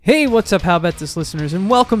Hey, what's up, How About This listeners, and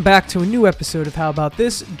welcome back to a new episode of How About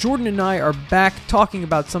This. Jordan and I are back talking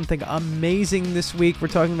about something amazing this week. We're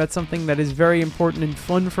talking about something that is very important and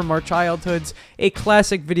fun from our childhoods, a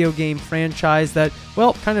classic video game franchise that,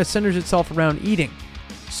 well, kind of centers itself around eating.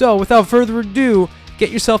 So, without further ado, get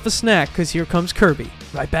yourself a snack, because here comes Kirby,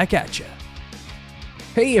 right back at you.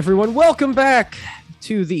 Hey everyone, welcome back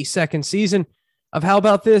to the second season of How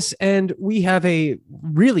About This, and we have a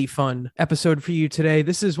really fun episode for you today.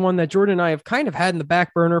 This is one that Jordan and I have kind of had in the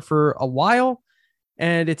back burner for a while,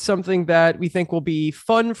 and it's something that we think will be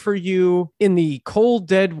fun for you in the cold,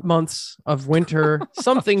 dead months of winter,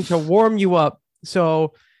 something to warm you up.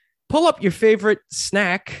 So pull out your favorite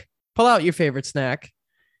snack,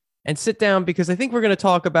 and sit down, because I think we're going to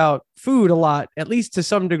talk about food a lot, at least to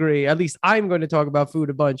some degree. At least I'm going to talk about food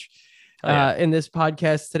a bunch in this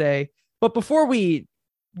podcast today. But before we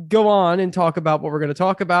go on and talk about what we're going to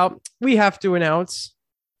talk about, we have to announce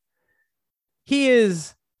he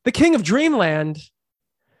is the King of Dreamland,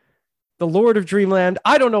 the Lord of Dreamland.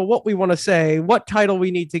 I don't know what we want to say, what title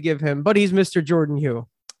we need to give him, but he's Mr. Jordan Hugh.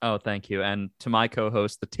 Oh, thank you. And to my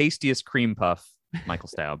co-host, the tastiest cream puff, Michael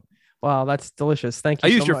Staub. Wow, that's delicious. Thank you.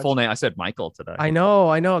 I used your full name. I said Michael today. I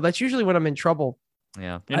know. That's usually when I'm in trouble.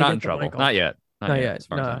 Yeah, you're not in trouble. Michael. Not yet. Not yet. As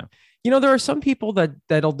far as I know. You know, there are some people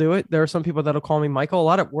that'll do it. There are some people that'll call me Michael. A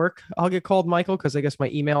lot at work, I'll get called Michael because I guess my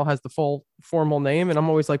email has the full formal name, and I'm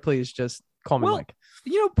always like, please just call me Mike.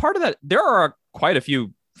 You know, part of that, there are quite a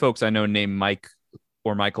few folks I know named Mike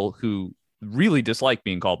or Michael who really dislike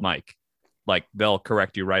being called Mike. Like, they'll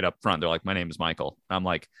correct you right up front. They're like, my name is Michael. And I'm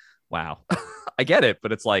like, wow, I get it,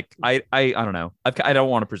 but it's like, I don't know. I don't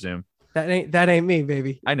want to presume. That ain't me,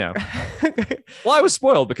 baby. I know. Well, I was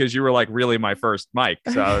spoiled because you were like really my first Mike.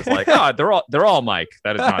 So I was like, they're all Mike.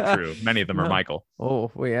 That is not true. Many of them are Michael.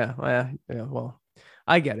 Oh, well, yeah. Well,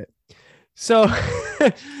 I get it. So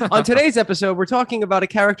on today's episode, we're talking about a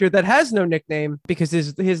character that has no nickname because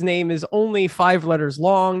his name is only 5 letters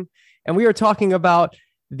long. And we are talking about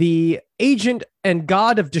the agent and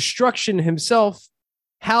god of destruction himself,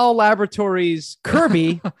 HAL Laboratories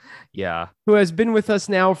Kirby. Yeah. Who has been with us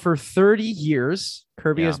now for 30 years.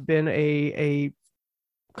 Kirby has been a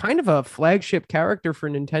kind of a flagship character for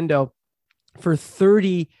Nintendo for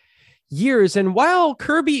 30 years. And while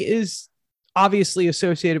Kirby is obviously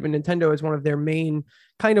associated with Nintendo as one of their main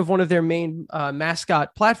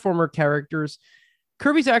mascot platformer characters,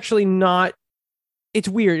 Kirby's actually not. It's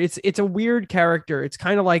weird. It's a weird character. It's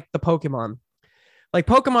kind of like the Pokemon. Like,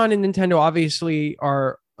 Pokemon and Nintendo obviously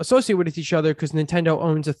are associated with each other because Nintendo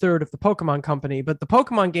owns a third of the Pokemon company, but the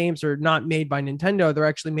Pokemon games are not made by Nintendo. They're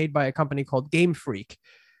actually made by a company called Game Freak,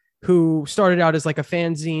 who started out as like a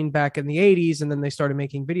fanzine back in the 80s, and then they started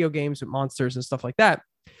making video games with monsters and stuff like that.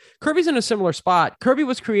 Kirby's in a similar spot. Kirby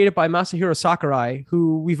was created by Masahiro Sakurai,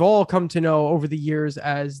 who we've all come to know over the years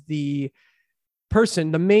as the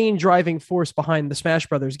main driving force behind the Smash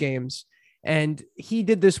Brothers games. And he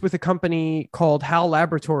did this with a company called HAL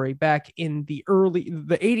Laboratory back in the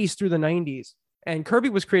 80s through the 90s. And Kirby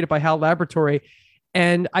was created by HAL Laboratory.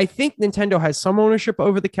 And I think Nintendo has some ownership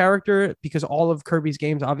over the character because all of Kirby's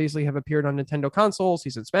games obviously have appeared on Nintendo consoles.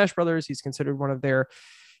 He's in Smash Brothers. He's considered one of their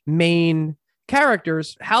main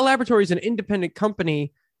characters. HAL Laboratory is an independent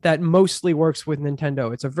company that mostly works with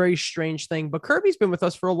Nintendo. It's a very strange thing, but Kirby's been with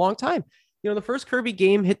us for a long time. You know, the first Kirby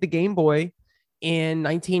game hit the Game Boy in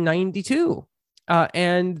 1992,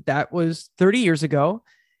 and that was 30 years ago.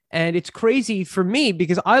 And it's crazy for me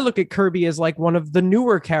because I look at Kirby as like one of the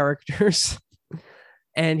newer characters,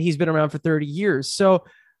 and he's been around for 30 years. So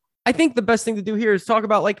I think the best thing to do here is talk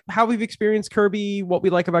about like how we've experienced Kirby, what we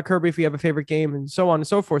like about Kirby, if we have a favorite game, and so on and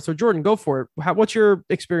so forth. So Jordan, go for it. What's your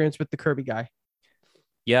experience with the Kirby guy?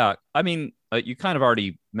 Yeah, I mean, you kind of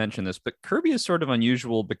already mentioned this, but Kirby is sort of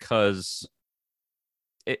unusual because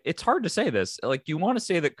it's hard to say this. Like, you want to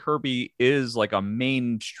say that Kirby is like a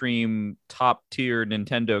mainstream top tier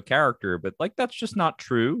Nintendo character, but like, that's just not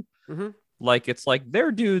true. Mm-hmm. Like, it's like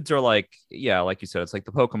their dudes are like, yeah, like you said, it's like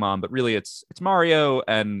the Pokemon, but really it's Mario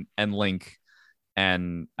and Link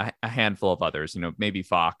and a handful of others, you know, maybe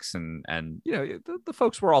Fox and you know, the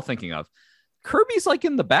folks we're all thinking of. Kirby's like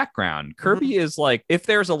in the background. Kirby is like, if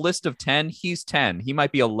there's a list of 10, he's 10. He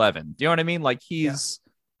might be 11. Do you know what I mean? Like, he's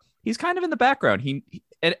kind of in the background.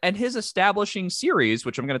 And his establishing series,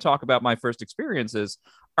 which I'm going to talk about my first experiences,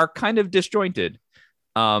 are kind of disjointed.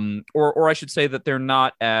 Or I should say that they're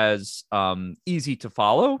not as easy to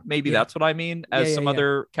follow. Maybe that's what I mean as some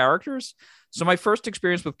other characters. So my first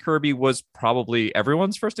experience with Kirby was probably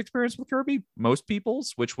everyone's first experience with Kirby, most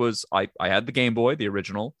people's, which was I had the Game Boy, the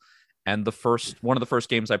original, and one of the first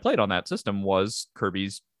games I played on that system was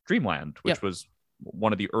Kirby's Dream Land, which was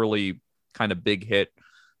one of the early kind of big hit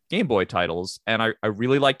Game Boy titles. And I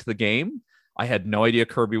really liked the game. I had no idea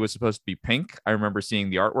Kirby was supposed to be pink. I remember seeing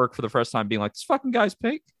the artwork for the first time being like, this fucking guy's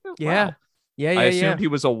pink. Yeah. Wow. Yeah. I assumed he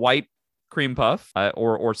was a white cream puff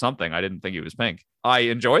or something. I didn't think he was pink. I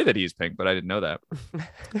enjoy that he's pink, but I didn't know that.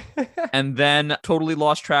 And then totally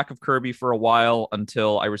lost track of Kirby for a while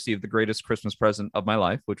until I received the greatest Christmas present of my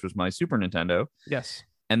life, which was my Super Nintendo. Yes.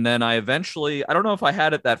 And then I eventually, I don't know if I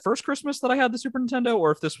had it that first Christmas that I had the Super Nintendo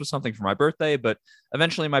or if this was something for my birthday, but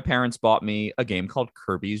eventually my parents bought me a game called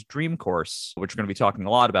Kirby's Dream Course, which we're going to be talking a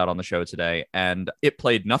lot about on the show today. And it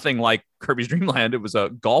played nothing like Kirby's Dream Land. It was a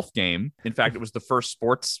golf game. In fact, it was the first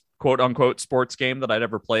sports, quote unquote, sports game that I'd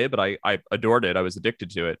ever played, but I adored it. I was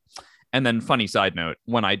addicted to it. And then funny side note,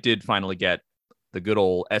 when I did finally get the good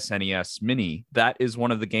old SNES Mini, that is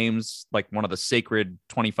one of the games, like one of the sacred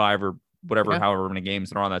 25 or whatever, however many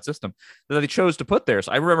games that are on that system that they chose to put there.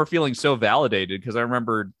 So I remember feeling so validated because I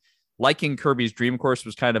remembered liking Kirby's Dream Course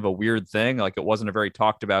was kind of a weird thing. Like it wasn't a very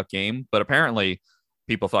talked about game, but apparently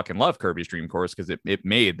people fucking love Kirby's Dream Course because it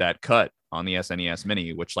made that cut on the SNES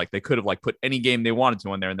Mini, which like they could have like put any game they wanted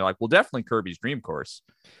to in there. And they're like, well, definitely Kirby's Dream Course.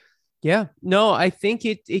 Yeah, no, I think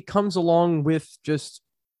it comes along with just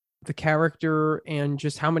the character and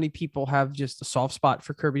just how many people have just a soft spot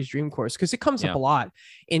for Kirby's Dream Course, because it comes up a lot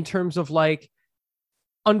in terms of like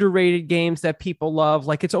underrated games that people love.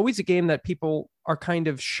 Like it's always a game that people are kind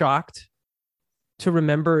of shocked to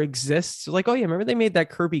remember exists. Like, oh yeah, remember they made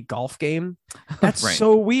that Kirby golf game? That's Right.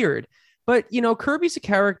 so weird. But you know, Kirby's a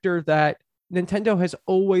character that Nintendo has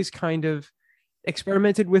always kind of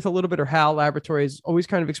experimented with a little bit, or HAL Laboratories always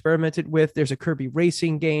kind of experimented with. There's a Kirby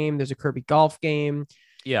racing game, there's a Kirby golf game.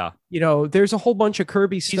 Yeah. You know, there's a whole bunch of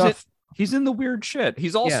Kirby stuff. He's in the weird shit.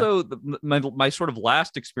 He's also my sort of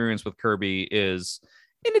last experience with Kirby is,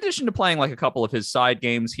 in addition to playing like a couple of his side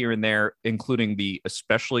games here and there, including the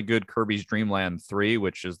especially good Kirby's Dream Land 3,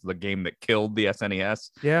 which is the game that killed the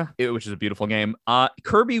SNES. Yeah. Which is a beautiful game.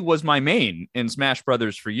 Kirby was my main in Smash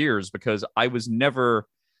Brothers for years because I was never,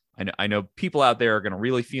 I know people out there are going to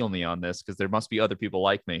really feel me on this because there must be other people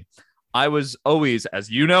like me. I was always, as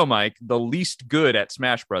you know, Mike, the least good at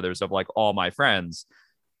Smash Brothers of like all my friends.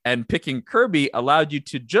 And picking Kirby allowed you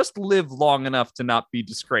to just live long enough to not be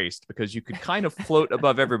disgraced because you could kind of float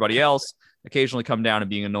above everybody else, occasionally come down and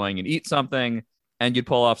being annoying and eat something, and you'd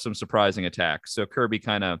pull off some surprising attacks. So Kirby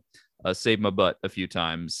kind of saved my butt a few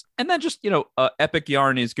times. And then just, Epic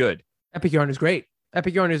Yarn is good. Epic Yarn is great.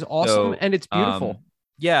 Epic Yarn is awesome, and it's beautiful.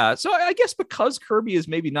 Yeah. So I guess because Kirby is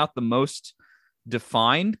maybe not the most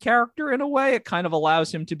defined character in a way, it kind of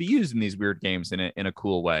allows him to be used in these weird games in a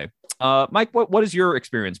cool way. Mike, what has your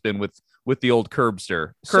experience been with the old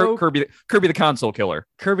Curbster? Kirby the console killer.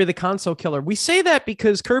 Kirby the console killer. We say that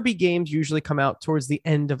because Kirby games usually come out towards the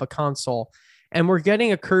end of a console, and we're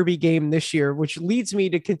getting a Kirby game this year, which leads me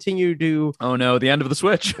to continue to the end of the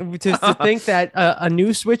Switch to think that a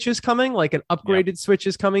new Switch is coming, like an upgraded Switch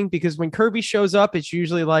is coming, because when Kirby shows up, it's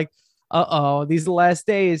usually like, these are the last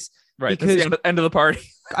days. Right, because the end of the party.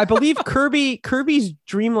 I believe Kirby's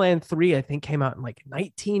Dream Land 3, I think, came out in like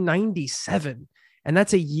 1997. And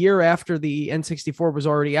that's a year after the N64 was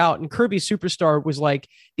already out. And Kirby Superstar was like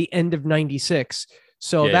the end of 96.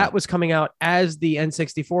 So that was coming out as the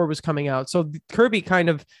N64 was coming out. So Kirby kind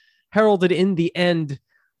of heralded in the end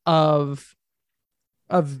of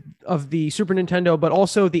the Super Nintendo, but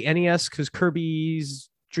also the NES, because Kirby's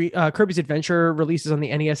Adventure releases on the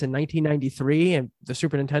NES in 1993, and the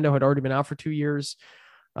Super Nintendo had already been out for 2 years.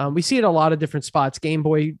 We see it in a lot of different spots: Game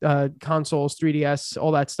Boy, consoles, 3DS,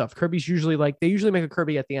 all that stuff. Kirby's usually they usually make a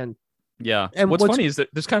Kirby at the end. Yeah. And what's funny is that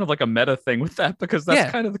there's kind of like a meta thing with that, because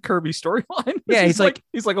that's kind of the Kirby storyline. Yeah. He's like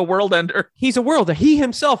a world ender. He's a world. He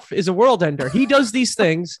himself is a world ender. He does these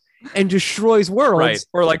things and destroys worlds. Right.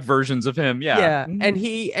 Or like versions of him. Yeah. Yeah.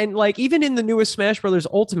 And like even in the newest Smash Brothers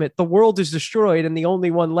Ultimate, the world is destroyed and the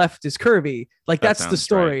only one left is Kirby. Like that's the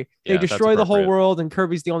story. Right. They destroy the whole world and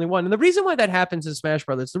Kirby's the only one. And the reason why that happens in Smash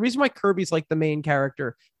Brothers, the reason why Kirby's like the main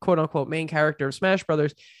character, quote unquote, main character of Smash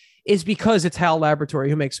Brothers, is because it's HAL Laboratory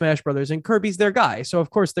who makes Smash Brothers, and Kirby's their guy. So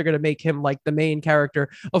of course they're going to make him like the main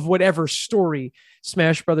character of whatever story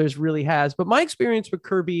Smash Brothers really has. But my experience with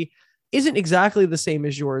Kirby isn't exactly the same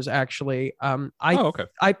as yours, actually. I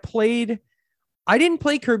didn't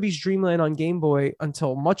play Kirby's Dream Land on Game Boy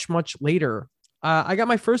until much, much later. I got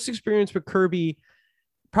my first experience with Kirby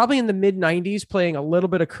probably in the mid 90s, playing a little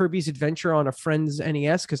bit of Kirby's Adventure on a friend's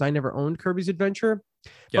NES, because I never owned Kirby's Adventure.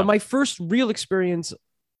 But my first real experience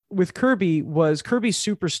with Kirby was Kirby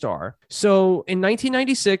Superstar. So in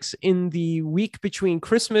 1996, in the week between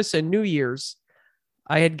Christmas and New Year's,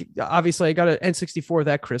 I got an N64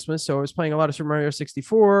 that Christmas, so I was playing a lot of Super Mario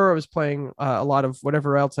 64. I was playing a lot of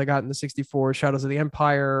whatever else I got in the 64, Shadows of the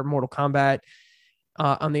Empire, Mortal Kombat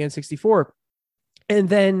on the N64. And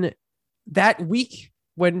then that week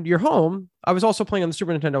when you're home, I was also playing on the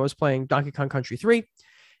Super Nintendo. I was playing Donkey Kong Country 3.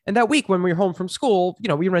 And that week when we were home from school,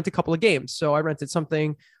 we rent a couple of games. So I rented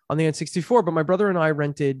something on the N64, but my brother and I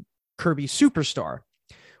rented Kirby Superstar,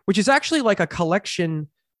 which is actually like a collection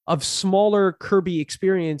of smaller Kirby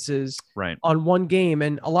experiences on one game.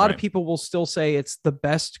 And a lot of people will still say it's the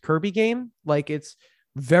best Kirby game. Like it's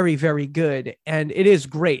very, very good. And it is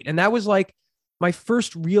great. And that was like my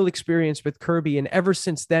first real experience with Kirby. And ever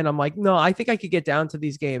since then, I'm like, no, I think I could get down to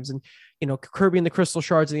these games. And, Kirby and the Crystal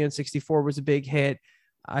Shards of the N64 was a big hit.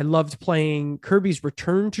 I loved playing Kirby's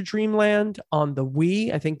Return to Dreamland on the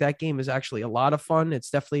Wii. I think that game is actually a lot of fun. It's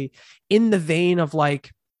definitely in the vein of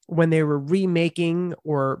like when they were remaking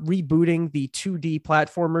or rebooting the 2D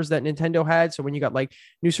platformers that Nintendo had. So when you got like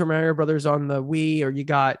New Super Mario Brothers on the Wii, or you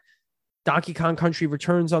got Donkey Kong Country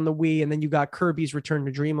Returns on the Wii, and then you got Kirby's Return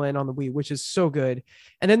to Dreamland on the Wii, which is so good.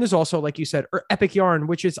 And then there's also, like you said, Epic Yarn,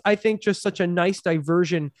 which is, I think, just such a nice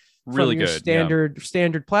diversion really from your good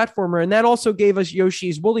standard platformer. And that also gave us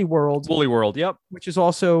Yoshi's Woolly World. Yep. Which is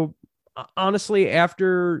also, honestly,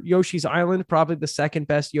 after Yoshi's Island, probably the second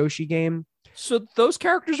best Yoshi game. So those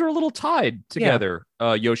characters are a little tied together,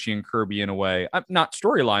 Yoshi and Kirby in a way. Not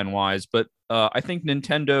storyline wise, but I think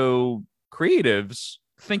Nintendo creatives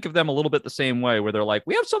think of them a little bit the same way, where they're like,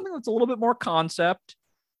 we have something that's a little bit more concept,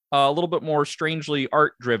 a little bit more strangely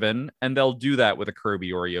art driven, and they'll do that with a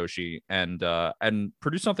Kirby or a Yoshi and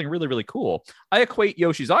produce something really, really cool. I equate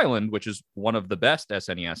Yoshi's Island, which is one of the best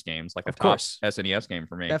SNES games, like a top SNES game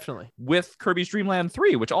for me, definitely, with Kirby's Dream Land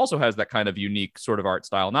 3, which also has that kind of unique sort of art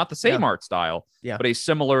style, not the same art style, but a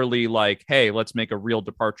similarly like, hey, let's make a real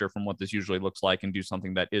departure from what this usually looks like and do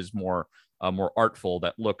something that is more artful,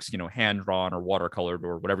 that looks, hand drawn or watercolored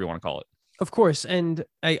or whatever you want to call it. Of course, and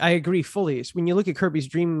I agree fully. So when you look at Kirby's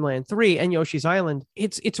Dream Land 3 and Yoshi's Island,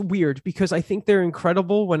 it's weird because I think they're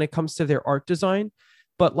incredible when it comes to their art design.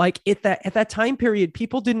 But like at that time period,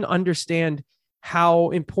 people didn't understand how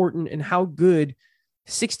important and how good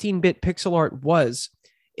 16-bit pixel art was.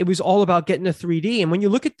 It was all about getting to 3D. And when you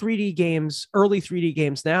look at 3D games, early 3D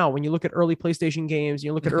games now, when you look at early PlayStation games,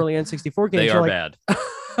 you look at early N64 games, they are bad.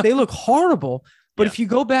 They look horrible. But if you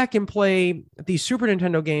go back and play these Super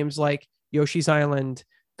Nintendo games like Yoshi's Island,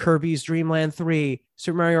 Kirby's Dream Land 3,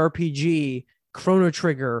 Super Mario RPG, Chrono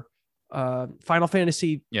Trigger, Final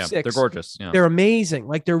Fantasy 6. They're gorgeous. Yeah. They're amazing.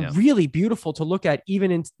 Like they're really beautiful to look at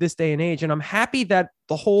even in this day and age. And I'm happy that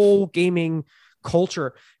the whole gaming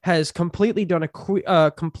culture has completely done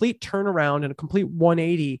a complete turnaround and a complete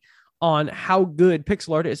 180 on how good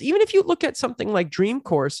pixel art is. Even if you look at something like Dream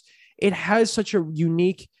Course, it has such a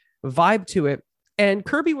unique vibe to it. And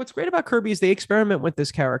Kirby, what's great about Kirby is they experiment with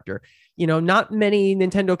this character. Not many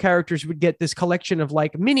Nintendo characters would get this collection of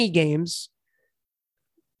like mini games,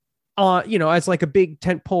 as like a big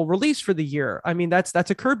tentpole release for the year. I mean, that's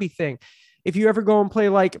a Kirby thing. If you ever go and play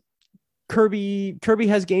like Kirby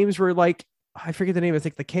has games where like, I forget the name, it's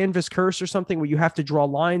like the Canvas Curse or something, where you have to draw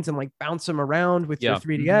lines and like bounce them around with your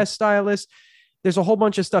 3DS stylus. There's a whole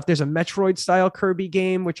bunch of stuff. There's a Metroid style Kirby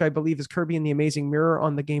game, which I believe is Kirby and the Amazing Mirror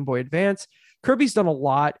on the Game Boy Advance. Kirby's done a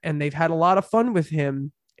lot, and they've had a lot of fun with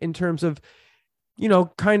him in terms of,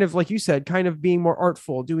 kind of like you said, kind of being more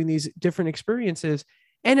artful, doing these different experiences.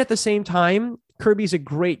 And at the same time, Kirby's a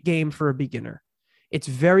great game for a beginner. It's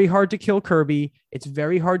very hard to kill Kirby. It's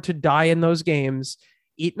very hard to die in those games,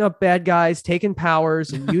 eating up bad guys, taking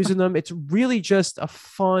powers and using them. It's really just a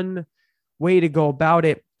fun way to go about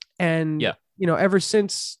it. And, ever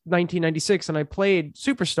since 1996, and I played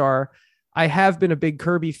Superstar, I have been a big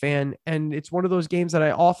Kirby fan, and it's one of those games that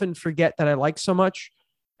I often forget that I like so much.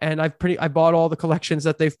 And I bought all the collections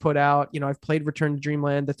that they've put out. I've played Return to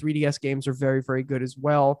Dreamland. The 3DS games are very, very good as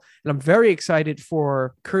well. And I'm very excited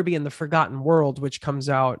for Kirby and the Forgotten World, which comes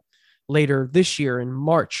out later this year in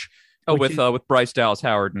March. Oh, with Bryce Dallas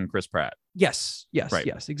Howard and Chris Pratt. Yes,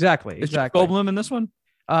 exactly. Is Jeff Goldblum in this one?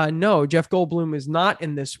 No, Jeff Goldblum is not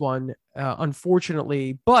in this one,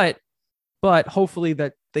 unfortunately. But hopefully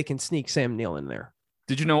that they can sneak Sam Neill in there.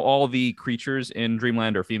 Did you know all the creatures in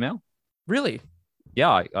Dreamland are female? Really?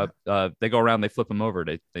 Yeah. They go around, they flip them over,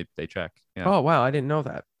 they check. Yeah. Oh wow, I didn't know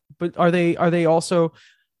that. But are they also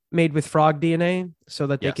made with frog DNA so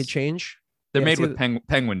that they could change? They're made with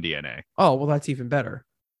penguin DNA. Oh well, that's even better.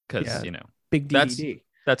 Because big DDD.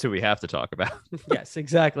 That's who we have to talk about. Yes,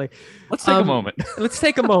 exactly. Let's take a moment. Let's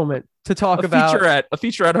take a moment to talk about a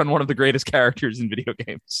featurette on one of the greatest characters in video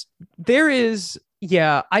games. There is,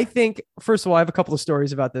 yeah, I think, first of all, I have a couple of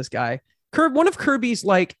stories about this guy. One of Kirby's,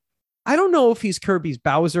 like, I don't know if he's Kirby's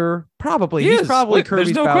Bowser. Probably. He's probably Kirby's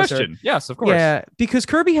There's no Bowser. question. Yes, of course. Yeah, because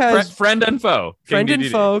Kirby has friend and foe. Friend and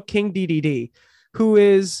foe, King DDD, who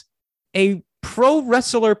is a pro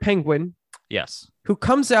wrestler penguin. Yes. Who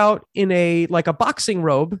comes out in a boxing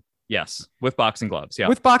robe. Yes, with boxing gloves. Yeah,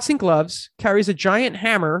 with boxing gloves, carries a giant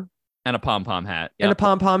hammer and a pom-pom hat. Yep. And a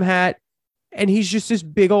pom-pom hat, and he's just this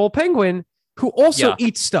big old penguin who also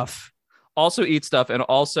eats stuff. Also eats stuff, and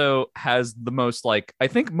also has the most, like, I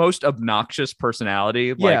think, most obnoxious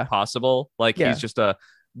personality possible. Like, he's just a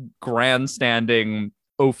grandstanding,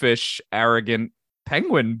 oafish, arrogant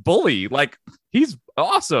penguin bully. Like, he's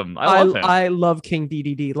awesome. I love him. I love King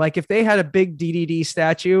DDD. Like, if they had a big DDD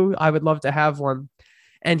statue, I would love to have one.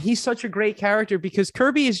 And he's such a great character because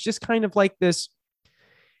Kirby is just kind of like this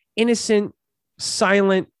innocent,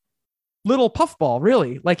 silent little puffball,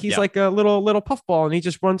 really. Like, he's like a little puffball, and he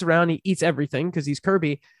just runs around. He eats everything because he's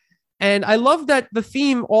Kirby. And I love that the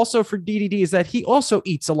theme also for DDD is that he also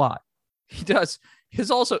eats a lot. He does.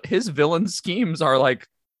 His villain schemes are like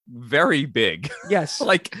very big. Yes.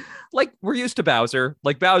 like we're used to Bowser.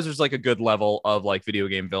 Like, Bowser's like a good level of like video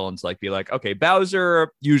game villains. Like, be like, okay,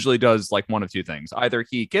 Bowser usually does like one of two things. Either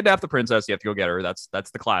he kidnapped the princess, you have to go get her. That's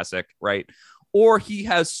the classic, right? Or he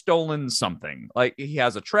has stolen something. Like, he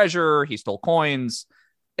has a treasure, he stole coins.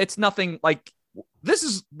 It's nothing like, this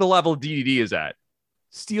is the level DDD is at.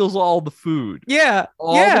 Steals all the food. Yeah.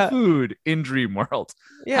 All the food in Dream World.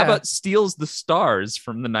 Yeah. How about steals the stars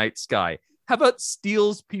from the night sky? How about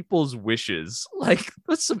steals people's wishes? Like,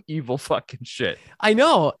 that's some evil fucking shit. I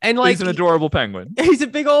know. And like, he's an adorable penguin. He's a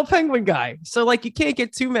big old penguin guy. So like, you can't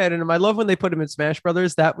get too mad at him. I love when they put him in Smash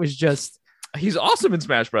Brothers. That was just, he's awesome in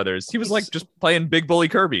Smash Brothers. He was like just playing Big Bully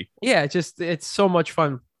Kirby. Yeah, it's so much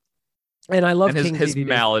fun. And I love his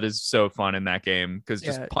mallet is so fun in that game because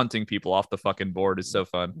just punting people off the fucking board is so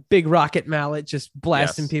fun. Big rocket mallet, just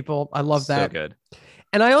blasting people. I love that. So good.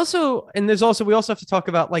 And we also have to talk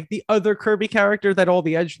about like the other Kirby character that all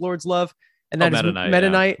the edgelords love, and that is Meta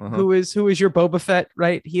Knight, who is your Boba Fett,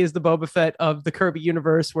 right? He is the Boba Fett of the Kirby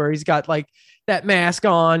universe, where he's got like that mask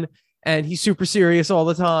on and he's super serious all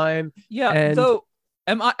the time. Yeah. And though,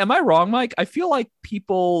 am I wrong, Mike? I feel like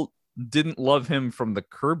people didn't love him from the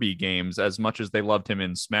Kirby games as much as they loved him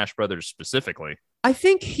in Smash Brothers specifically. I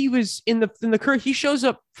think he was in the he shows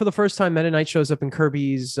up for the first time. Meta Knight shows up in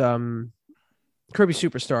Kirby's Kirby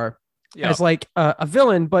Superstar as like a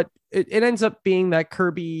villain, but it ends up being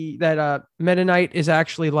that Meta Knight is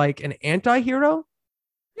actually like an anti-hero.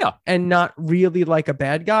 Yeah. And not really like a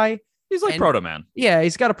bad guy. He's like Proto Man. Yeah,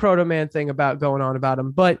 he's got a Proto Man thing going on about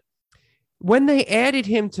him. But when they added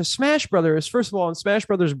him to Smash Brothers, first of all, in Smash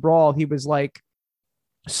Brothers Brawl, he was like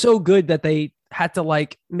so good that they had to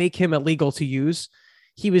like make him illegal to use.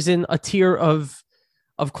 He was in a tier of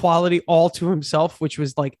quality all to himself, which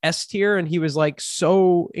was like S tier, and he was like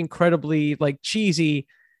so incredibly like cheesy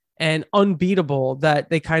and unbeatable that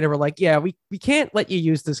they kind of were like, yeah, we can't let you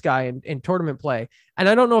use this guy in tournament play. And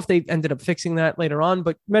I don't know if they ended up fixing that later on,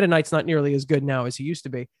 but Meta Knight's not nearly as good now as he used to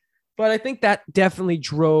be. But I think that definitely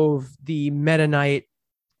drove the Meta Knight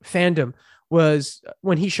fandom, was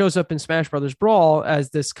when he shows up in Smash Brothers Brawl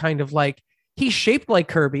as this kind of like, he's shaped like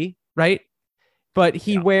Kirby, right? But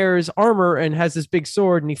he wears armor and has this big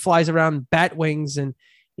sword, and he flies around bat wings, and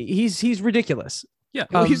he's ridiculous. Yeah,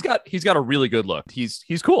 well, he's got a really good look. He's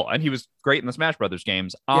cool, and he was great in the Smash Brothers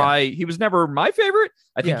games. Yeah. He was never my favorite.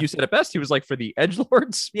 I think you said it best. He was like for the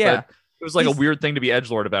edgelords. Yeah, it was like a weird thing to be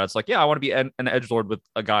edgelord about. It's like, yeah, I want to be an edgelord with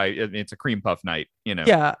a guy. It's a cream puff night, you know.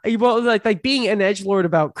 Yeah, well, like being an edgelord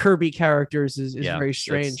about Kirby characters is very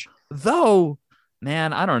strange. Though,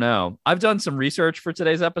 man, I don't know. I've done some research for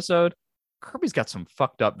today's episode. Kirby's got some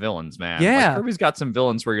fucked up villains, man. Yeah, like, Kirby's got some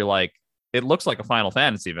villains where you're like, it looks like a Final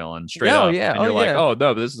Fantasy villain straight up. Yeah, and you're like, oh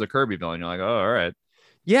no, but this is a Kirby villain. You're like, oh, all right.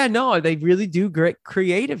 Yeah, no, they really do great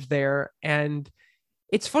creative there, and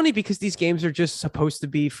it's funny because these games are just supposed to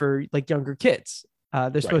be for like younger kids.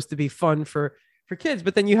 They're supposed to be fun for kids,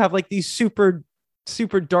 but then you have like these super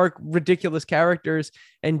dark, ridiculous characters,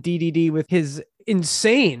 and DDD with his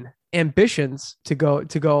insane ambitions to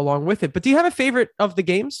go along with it. But do you have a favorite of the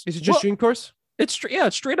games? Is it just Dream Course? It's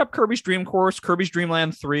straight up Kirby's Dream Course. Kirby's Dream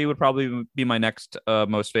Land 3 would probably be my next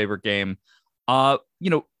most favorite game.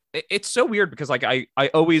 It's so weird because like I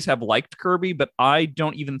always have liked Kirby, but I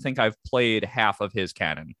don't even think I've played half of his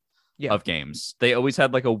canon of games. They always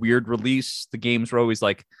had like a weird release. The games were always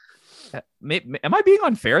like Am I being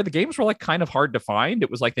unfair? The games were like kind of hard to find.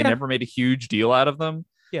 It was like they Yeah. never made a huge deal out of them.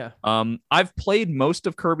 Yeah. I've played most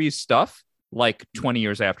of Kirby's stuff like 20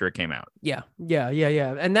 years after it came out. Yeah.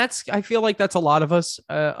 And I feel like that's a lot of us.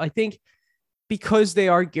 I think because they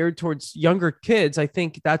are geared towards younger kids, I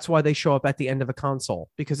think that's why they show up at the end of a console,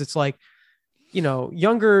 because it's like,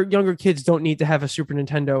 younger kids don't need to have a Super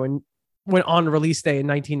Nintendo and went on release day in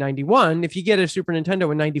 1991. If you get a Super Nintendo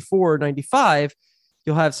in 94 or 95,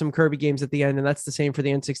 you'll have some Kirby games at the end. And that's the same for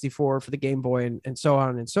the N64, for the Game Boy, and so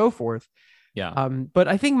on and so forth. Yeah. But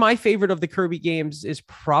I think my favorite of the Kirby games is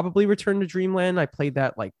probably Return to Dreamland. I played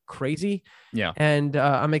that like crazy. Yeah. And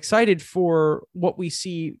I'm excited for what we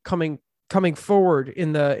see coming forward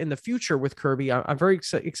in the future with Kirby. I'm very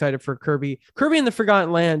excited for Kirby and the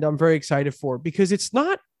Forgotten Land. I'm very excited for, because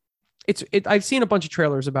I've seen a bunch of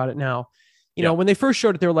trailers about it now. You know, when they first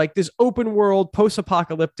showed it, they were like this open world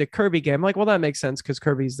post-apocalyptic Kirby game. I'm like, well, that makes sense because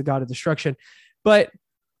Kirby's the god of destruction. But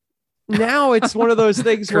now it's one of those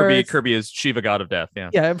things where Kirby is Shiva, god of death. Yeah.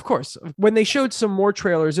 Yeah, of course. When they showed some more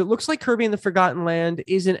trailers, it looks like Kirby and the Forgotten Land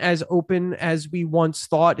isn't as open as we once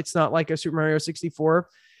thought. It's not like a Super Mario 64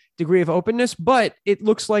 degree of openness, but it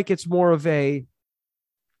looks like it's more of a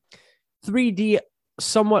 3D,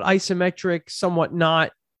 somewhat isometric, somewhat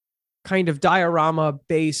not, kind of diorama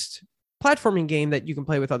based platforming game that you can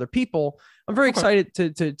play with other people. I'm very excited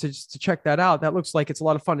to check that out. That looks like it's a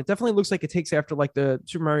lot of fun. It definitely looks like it takes after like the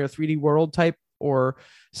Super Mario 3D World type or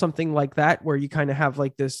something like that, where you kind of have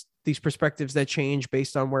like these perspectives that change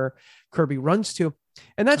based on where Kirby runs to.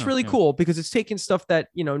 And that's really cool, because it's taking stuff that,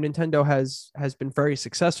 Nintendo has been very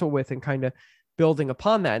successful with and kind of building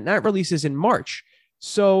upon that. And that releases in March.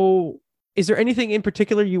 So is there anything in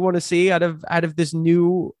particular you want to see out of this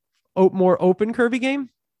new, more open Kirby game?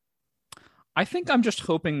 I think I'm just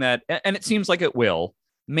hoping that, and it seems like it will,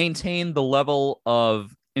 maintain the level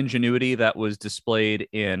of ingenuity that was displayed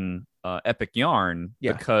in Epic Yarn.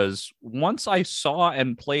 Yeah. Because once I saw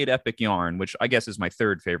and played Epic Yarn, which I guess is my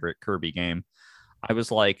third favorite Kirby game, I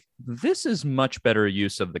was like, this is much better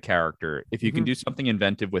use of the character if you can do something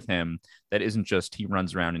inventive with him that isn't just he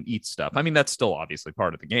runs around and eats stuff. I mean, that's still obviously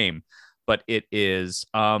part of the game, but it is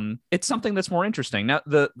it's something that's more interesting. Now,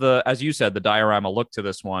 the as you said, the diorama look to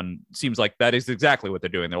this one seems like that is exactly what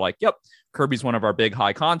they're doing. They're like, yep, Kirby's one of our big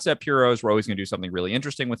high concept heroes. We're always going to do something really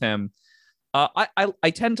interesting with him.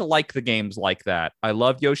 I tend to like the games like that. I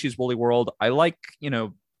love Yoshi's Woolly World. I like,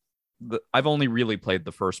 I've only really played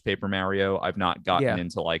the first Paper Mario. I've not gotten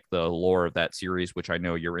into like the lore of that series, which I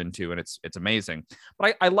know you're into, and it's amazing.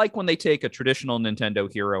 But I like when they take a traditional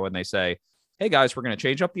Nintendo hero and they say, hey guys, we're going to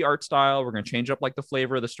change up the art style. We're going to change up like the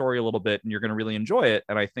flavor of the story a little bit, and you're going to really enjoy it.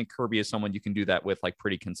 And I think Kirby is someone you can do that with like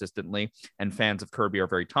pretty consistently. And fans of Kirby are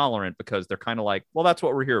very tolerant because they're kind of like, well, that's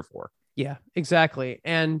what we're here for. Yeah, exactly.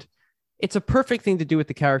 And it's a perfect thing to do with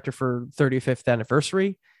the character for 35th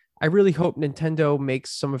anniversary. I really hope Nintendo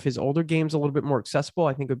makes some of his older games a little bit more accessible.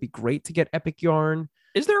 I think it would be great to get Epic Yarn.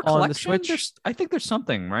 Is there a collection? On the Switch? I think there's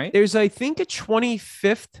something, right? There's, I think, a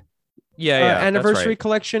 25th anniversary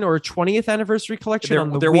collection or a 20th anniversary collection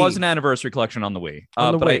on the There Wii. was an anniversary collection on the Wii.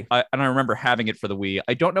 On the Wii. I remember having it for the Wii.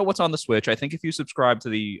 I don't know what's on the Switch. I think if you subscribe to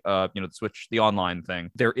the the Switch, the online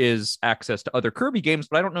thing, there is access to other Kirby games,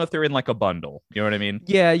 but I don't know if they're in like a bundle. You know what I mean?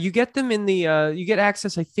 Yeah, you get them in the you get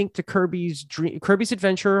access, I think, to Kirby's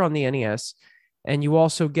Adventure on the NES, and you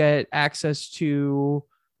also get access to,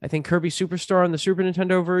 I think, Kirby Superstar on the Super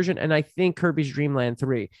Nintendo version, and I think Kirby's Dream Land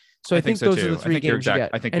 3. So I think so those too. are the three games you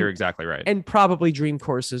get. I think you're exactly right. And probably Dream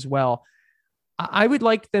Course as well. I would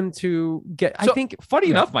like them to get, So, I think,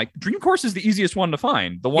 funny enough, Mike, Dream Course is the easiest one to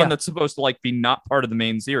find. The one that's supposed to like be not part of the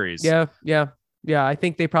main series. Yeah. I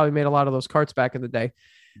think they probably made a lot of those carts back in the day.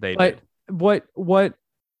 But what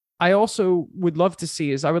I also would love to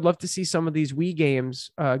see is I would love to see some of these Wii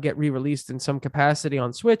games get re-released in some capacity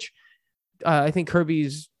on Switch. I think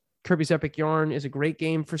Kirby's Epic Yarn is a great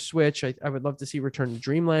game for Switch. I would love to see Return to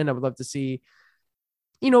Dreamland. I would love to see,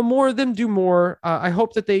 more of them do more. I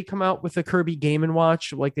hope that they come out with a Kirby Game &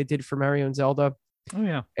 Watch like they did for Mario and Zelda. Oh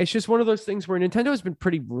yeah. It's just one of those things where Nintendo has been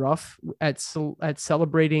pretty rough at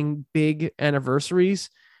celebrating big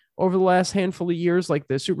anniversaries over the last handful of years. Like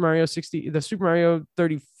the Super Mario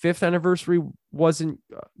 35th anniversary wasn't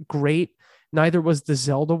great. Neither was the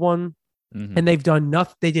Zelda one. Mm-hmm. And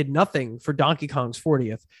they did nothing for Donkey Kong's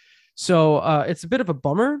 40th. So it's a bit of a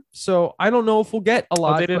bummer. So I don't know if we'll get a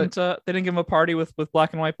lot. They didn't give him a party with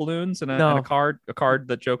black and white balloons and a card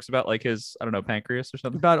that jokes about like his, I don't know, pancreas or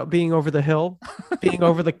something. About being over the hill, being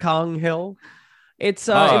over the Kong hill. It's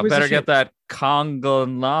Oh, it was a better shame. get that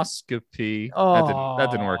colonoscopy. That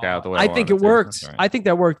didn't work out the way I I wanted think it it to. That's worked. all right. I think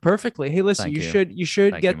that worked perfectly. Hey, listen, Thank you. you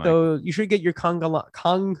should Thank you, get Mike. those. You should get your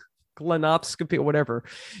colonoscopy or whatever.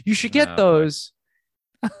 You should get Oh boy. those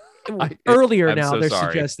earlier I'm now. so They're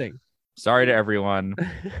sorry. suggesting. Sorry to everyone.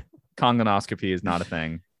 Colonoscopy is not a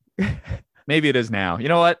thing. Maybe it is now. You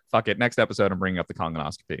know what? Fuck it. Next episode, I'm bringing up the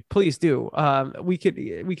colonoscopy. Please do. We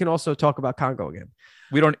can also talk about Congo again.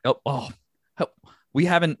 We don't. We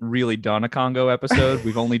haven't really done a Congo episode.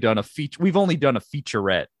 We've only done a feature. We've only done a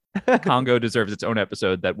featurette. Congo deserves its own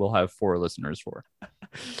episode that we'll have 4 listeners for.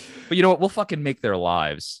 But you know what? We'll fucking make their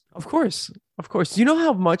lives. Of course. Do you know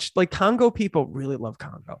how much like Congo people really love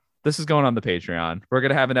Congo? This is going on the Patreon. We're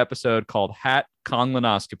gonna have an episode called Hat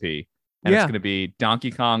Konglonoscopy, and it's gonna be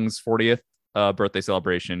Donkey Kong's 40th birthday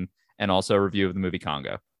celebration, and also a review of the movie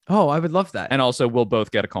Congo. Oh, I would love that. And also, we'll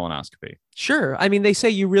both get a colonoscopy. Sure. I mean, they say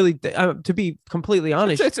you really, to be completely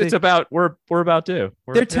honest, it's about we're about to.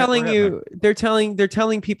 They're telling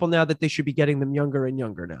people now that they should be getting them younger and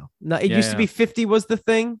younger now. It used to be 50 was the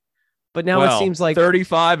thing, but now it seems like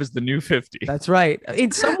 35 is the new 50. That's right.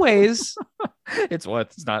 In some ways, it's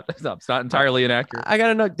not entirely inaccurate. I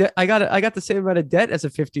gotta know. I got the same amount of debt as a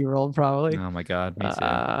 50-year-old probably. Oh my god, me too.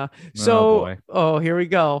 Here we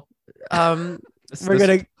go. This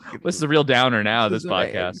is a real downer now. This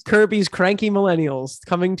podcast. Kirby's Cranky Millennials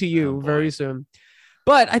coming to you very soon.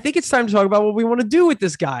 But I think it's time to talk about what we want to do with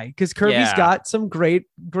this guy because Kirby's got some great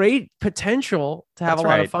potential to have a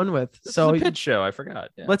lot of fun with. This is a pitch show. I forgot.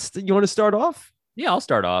 Yeah. You want to start off? Yeah, I'll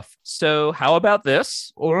start off. So how about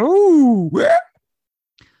this? Oh,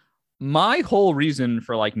 my whole reason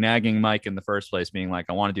for like nagging Mike in the first place, being like,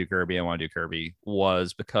 I want to do Kirby,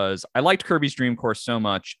 was because I liked Kirby's Dream Course so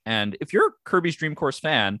much. And if you're a Kirby's Dream Course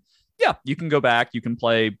fan, yeah, you can go back. You can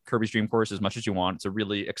play Kirby's Dream Course as much as you want. It's a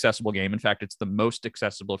really accessible game. In fact, it's the most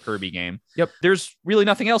accessible Kirby game. Yep. There's really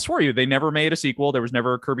nothing else for you. They never made a sequel. There was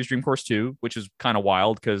never a Kirby's Dream Course 2, which is kind of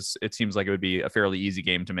wild because it seems like it would be a fairly easy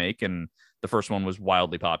game to make. And the first one was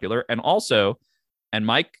wildly popular. And also, and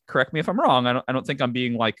Mike, correct me if I'm wrong, I don't think I'm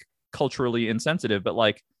being like culturally insensitive, but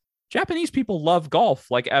like Japanese people love golf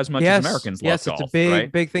like as much as Americans love golf. It's a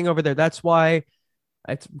big thing over there. That's why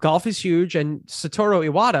golf is huge. And Satoru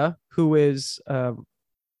Iwata, who is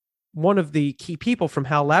one of the key people from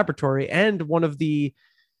HAL Laboratory and one of the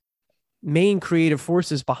main creative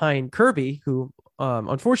forces behind Kirby, who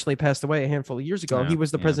unfortunately passed away a handful of years ago. He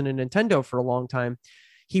was the president of Nintendo for a long time.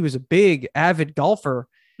 He was a big avid golfer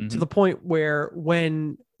to the point where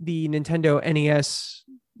when the Nintendo NES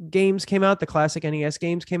games came out, the classic NES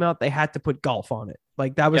games came out, they had to put golf on it.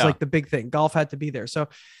 Like that was like the big thing. Golf had to be there. So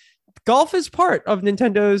golf is part of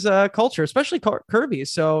Nintendo's culture, especially Kirby.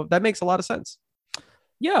 So that makes a lot of sense.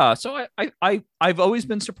 Yeah. So I've always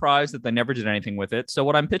been surprised that they never did anything with it. So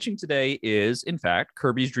what I'm pitching today is, in fact,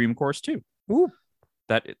 Kirby's Dream Course 2. Ooh.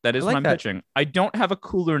 That is what I'm pitching. I don't have a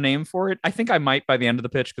cooler name for it. I think I might by the end of the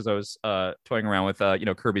pitch because I was toying around with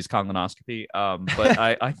Kirby's Konglonoscopy. But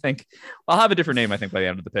I think I'll have a different name. I think by the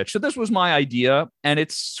end of the pitch. So this was my idea, and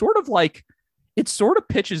it's sort of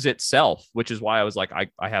pitches itself, which is why I was like, I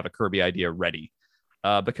have a Kirby idea ready,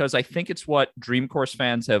 because I think it's what Dream Course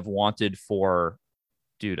fans have wanted for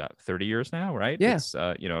 30 years now, right? Yeah. It's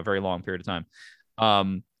a very long period of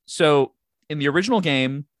time. So in the original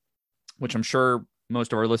game, which I'm sure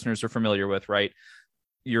most of our listeners are familiar with, right?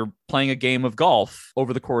 You're playing a game of golf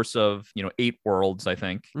over the course of, 8 worlds, I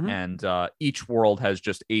think. Mm-hmm. And each world has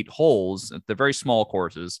just 8 holes. They're very small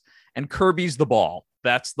courses. And Kirby's the ball.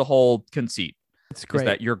 That's the whole conceit. It's great. Is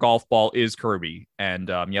that your golf ball is Kirby. And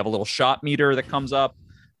you have a little shot meter that comes up,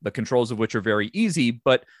 the controls of which are very easy.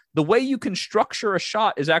 But the way you can structure a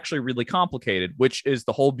shot is actually really complicated, which is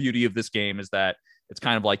the whole beauty of this game, is that it's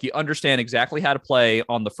kind of like you understand exactly how to play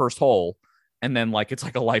on the first hole. And then it's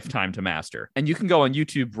like a lifetime to master. And you can go on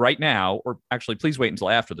YouTube right now, or actually, please wait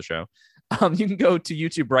until after the show. You can go to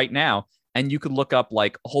YouTube right now and you could look up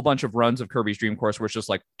like a whole bunch of runs of Kirby's Dream Course where it's just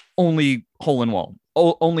like only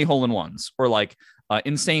only hole in ones, or like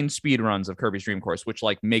insane speed runs of Kirby's Dream Course, which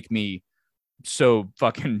like make me so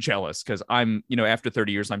fucking jealous because I'm, after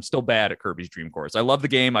 30 years, I'm still bad at Kirby's Dream Course. I love the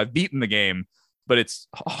game. I've beaten the game, but it's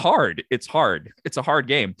hard. It's a hard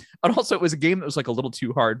game. And also it was a game that was like a little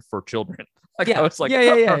too hard for children. I was like,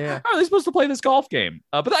 yeah. How are they supposed to play this golf game?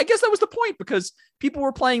 But I guess that was the point, because people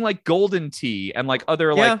were playing like Golden Tee and like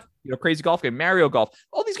other crazy golf game, Mario Golf.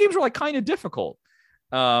 All these games were like kind of difficult.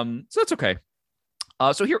 So that's okay.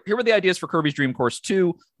 So here were the ideas for Kirby's Dream Course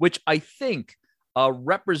 2, which I think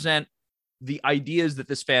represent the ideas that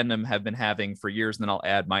this fandom have been having for years, and then I'll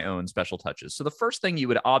add my own special touches. So the first thing you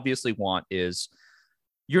would obviously want is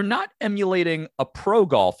you're not emulating a pro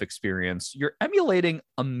golf experience. You're emulating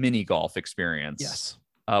a mini golf experience. Yes.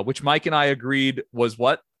 Which Mike and I agreed was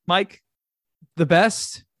what, Mike? The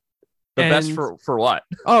best. The best for what?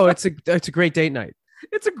 Oh, it's a great date night.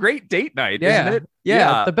 It's a great date night, yeah. isn't it?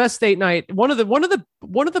 Yeah, the best date night. One of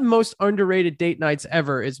the most underrated date nights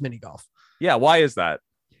ever is mini golf. Yeah, why is that?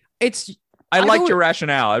 I liked your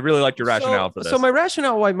rationale. I really liked your rationale for this. So my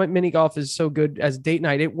rationale why mini golf is so good as date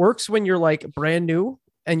night, it works when you're like brand new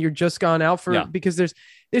and you're just gone out because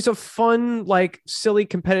there's a fun, like silly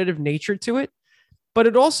competitive nature to it. But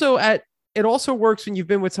it also works when you've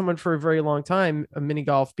been with someone for a very long time, a mini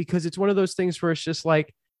golf, because it's one of those things where it's just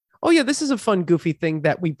like, oh yeah, this is a fun, goofy thing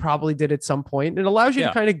that we probably did at some point. It allows you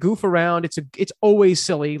to kind of goof around. It's always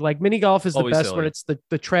silly. Like mini golf is the best silly when it's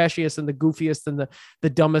the trashiest and the goofiest and the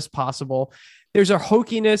dumbest possible. There's a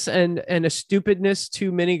hokiness and a stupidness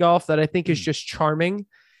to mini golf that I think is just charming.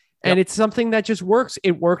 And it's something that just works.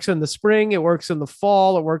 It works in the spring. It works in the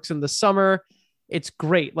fall. It works in the summer. It's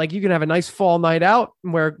great. Like you can have a nice fall night out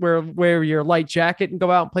where your light jacket and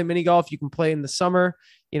go out and play mini golf. You can play in the summer,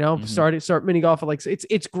 start mini golf. Like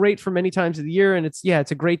it's great for many times of the year. And it's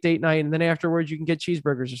a great date night. And then afterwards you can get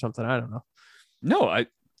cheeseburgers or something. I don't know. No,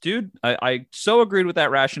 I so agreed with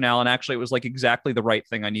that rationale. And actually it was like exactly the right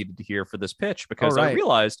thing I needed to hear for this pitch, because I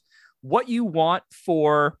realized what you want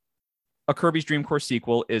for a Kirby's Dream Course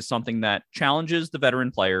sequel is something that challenges the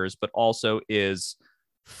veteran players, but also is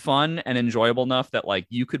fun and enjoyable enough that like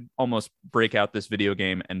you could almost break out this video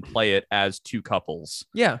game and play it as two couples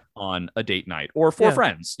on a date night or for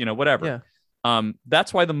friends, whatever.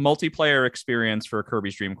 That's why the multiplayer experience for a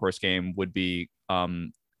Kirby's Dream Course game would be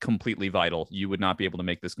completely vital. You would not be able to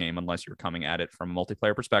make this game unless you're coming at it from a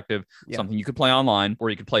multiplayer perspective, something you could play online,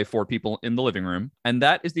 or you could play 4 people in the living room. And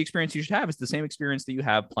that is the experience you should have. It's the same experience that you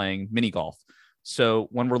have playing mini golf. So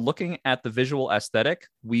when we're looking at the visual aesthetic,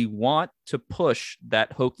 we want to push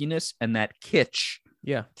that hokiness and that kitsch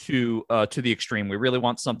to the extreme. We really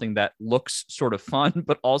want something that looks sort of fun,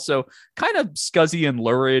 but also kind of scuzzy and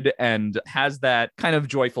lurid and has that kind of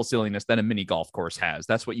joyful silliness that a mini golf course has.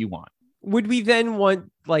 That's what you want. Would we then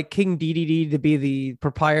want like King DDD to be the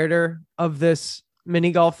proprietor of this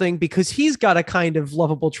mini golf thing, because he's got a kind of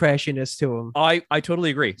lovable trashiness to him? I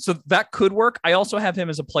totally agree. So that could work. I also have him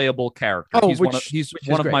as a playable character. He's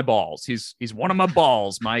one of my balls. He's one of my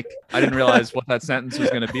balls, Mike. I didn't realize what that sentence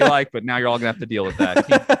was going to be like, but now you're all gonna have to deal with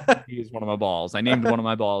that. He is one of my balls. I named one of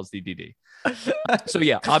my balls DDD. So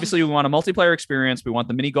yeah, obviously we want a multiplayer experience. We want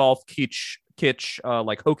the mini golf kitsch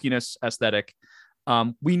like hokiness aesthetic.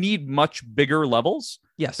 We need much bigger levels.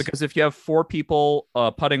 Yes. Because if you have 4 people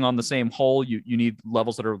putting on the same hole, you need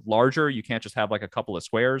levels that are larger. You can't just have like a couple of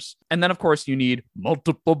squares. And then of course you need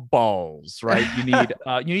multiple balls, right?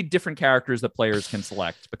 You need different characters that players can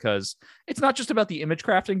select, because it's not just about the image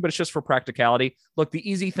crafting, but it's just for practicality. Look, the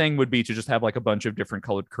easy thing would be to just have like a bunch of different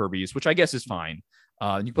colored Kirby's, which I guess is fine.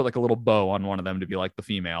 You put like a little bow on one of them to be like the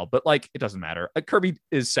female, but like it doesn't matter. Kirby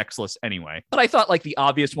is sexless anyway. But I thought like the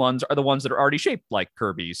obvious ones are the ones that are already shaped like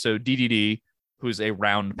Kirby. So DDD, who's a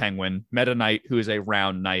round penguin, Meta Knight, who is a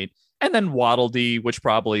round knight, and then Waddle Dee, which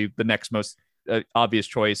probably the next most obvious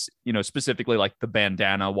choice, specifically like the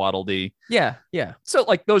bandana Waddle Dee. Yeah. So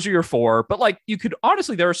like those are your 4, but like you could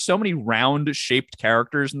honestly, there are so many round shaped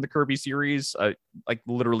characters in the Kirby series, like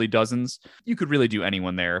literally dozens. You could really do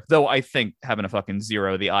anyone there, though. I think having a fucking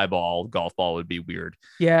 0 the eyeball golf ball would be weird.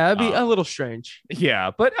 Yeah, it'd be a little strange. Yeah,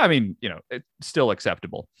 but I mean, it's still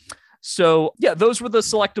acceptable. So yeah, those were the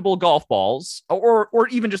selectable golf balls, or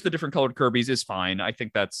even just the different colored Kirby's is fine. I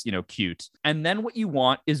think that's, cute. And then what you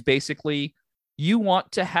want is basically you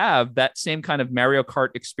want to have that same kind of Mario Kart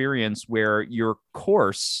experience where your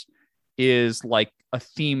course is like a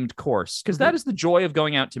themed course, because that is the joy of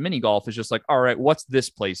going out to mini golf, is just like, all right, what's this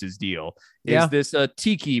place's deal? Is this a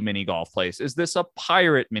tiki mini golf place? Is this a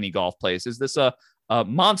pirate mini golf place? Is this a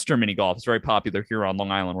monster mini golf? It's very popular here on Long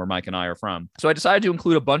Island, where Mike and I are from. So I decided to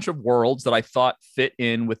include a bunch of worlds that I thought fit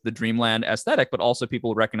in with the Dreamland aesthetic, but also people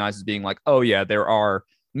would recognize as being like, oh yeah, there are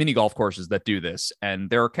mini golf courses that do this. And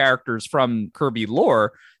there are characters from Kirby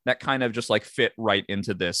lore that kind of just like fit right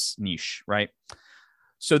into this niche, right?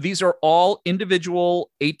 So these are all individual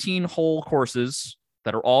 18-hole courses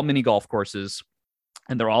that are all mini golf courses,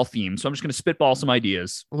 and they're all themed. So I'm just going to spitball some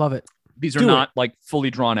ideas. Love it. These are not like fully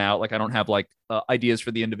drawn out. Like I don't have like ideas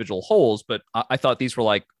for the individual holes, but I thought these were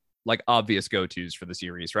like obvious go-tos for the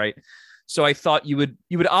series, right? So I thought you would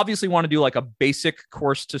obviously want to do like a basic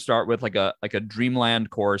course to start with, like a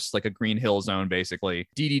Dreamland course, like a Green Hill Zone, basically.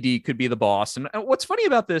 DDD could be the boss. And what's funny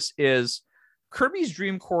about this is Kirby's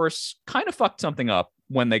Dream Course kind of fucked something up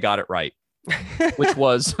when they got it right. which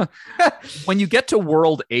was when you get to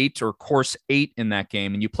World 8 or Course 8 in that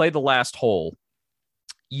game and you play the last hole,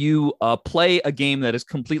 you play a game that is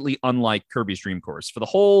completely unlike Kirby's Dream Course. For the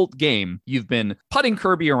whole game, you've been putting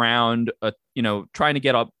Kirby around, trying to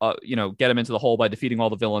get up, get him into the hole by defeating all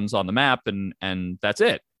the villains on the map, and that's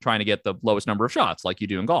it. Trying to get the lowest number of shots, like you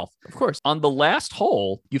do in golf. Of course. On the last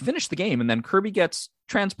hole, you finish the game, and then Kirby gets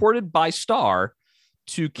transported by Star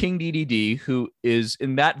to King DDD, who is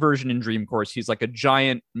in that version in Dream Course. He's like a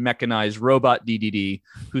giant mechanized robot DDD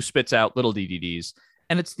who spits out little DDDs.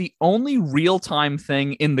 And it's the only real-time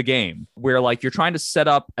thing in the game where like you're trying to set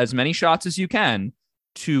up as many shots as you can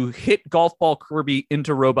to hit Golf Ball Kirby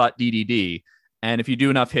into Robot DDD. And if you do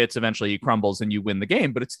enough hits, eventually he crumbles and you win the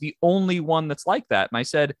game. But it's the only one that's like that. And I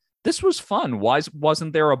said, this was fun. Why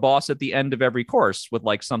wasn't there a boss at the end of every course with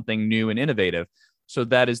like something new and innovative? So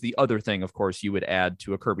that is the other thing, of course, you would add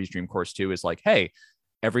to a Kirby's Dream Course 2 is like, hey,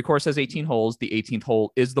 every course has 18 holes. The 18th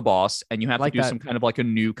hole is the boss, and you have to do some kind of like a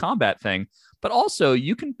new combat thing. But also,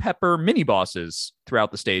 you can pepper mini bosses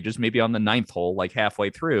throughout the stages, maybe on the 9th hole, like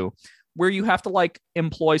halfway through, where you have to like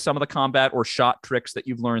employ some of the combat or shot tricks that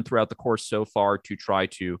you've learned throughout the course so far to try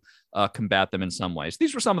to combat them in some ways.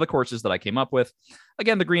 These were some of the courses that I came up with.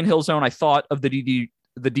 Again, the Green Hill Zone, I thought of the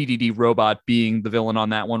DDD robot being the villain on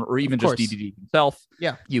that one, or even just DDD himself.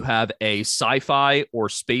 Yeah. You have a sci-fi or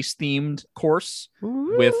space themed course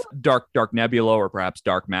with Dark Nebula or perhaps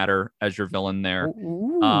Dark Matter as your villain there.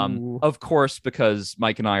 Of course, because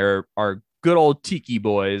Mike and I are good old Tiki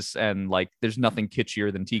boys, and like there's nothing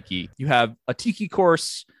kitschier than Tiki. You have a Tiki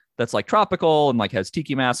course that's like tropical and like has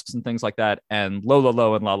Tiki masks and things like that, and Lo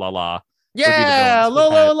and La La La. Yeah,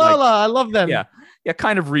 Lola, I love them. Yeah,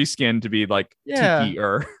 kind of reskinned to be like Tiki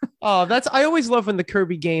or. Oh, I always love when the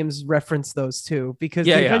Kirby games reference those two, because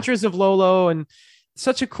the Adventures of Lolo and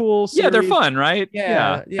such a cool series. Yeah, they're fun, right?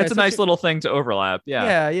 Yeah. It's a nice little thing to overlap.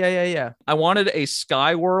 Yeah. I wanted a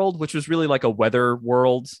sky world, which was really like a weather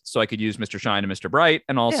world, so I could use Mr. Shine and Mr. Bright,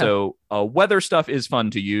 and also weather stuff is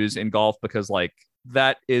fun to use in golf because like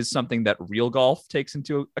that is something that real golf takes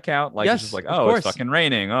into account. Like it's just like, oh, it's fucking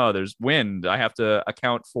raining. Oh, there's wind. I have to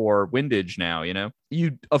account for windage now, you know?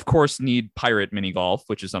 You, of course, need pirate mini golf,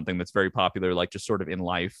 which is something that's very popular, like just sort of in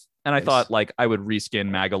life. And I thought like I would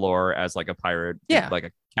reskin Magalore as like a pirate, like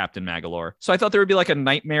a Captain Magalore. So I thought there would be like a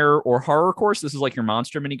nightmare or horror course. This is like your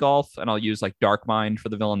monster mini golf, and I'll use like Dark Mind for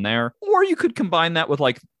the villain there. Or you could combine that with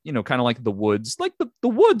like, kind of like the woods. Like the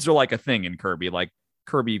woods are like a thing in Kirby, like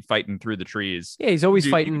Kirby fighting through the trees. Yeah, he's always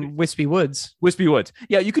fighting Wispy Woods. Wispy Woods.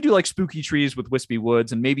 Yeah, you could do like spooky trees with Wispy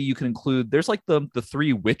Woods, and maybe you can include, there's like the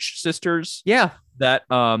three witch sisters. Yeah. That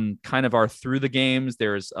kind of are through the games.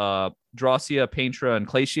 There's Drossia, Paintra, and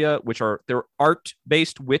Glacia, which they're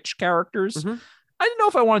art-based witch characters. Mm-hmm. I didn't know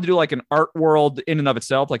if I wanted to do like an art world in and of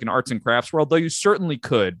itself, like an arts and crafts world, though you certainly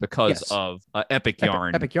could because of Epic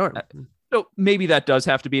Yarn. Epic Yarn. So maybe that does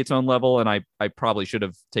have to be its own level, and I probably should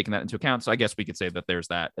have taken that into account. So I guess we could say that there's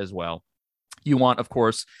that as well. You want, of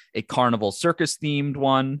course, a carnival circus themed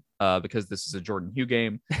one because this is a Jordan Hugh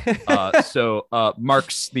game. So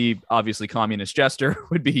Marx, the obviously communist jester,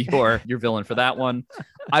 would be your villain for that one.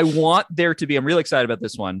 I want there to be, I'm really excited about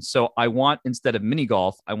this one. So I want, instead of mini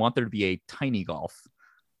golf, I want there to be a tiny golf.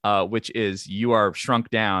 Which is you are shrunk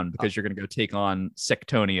down because you're going to go take on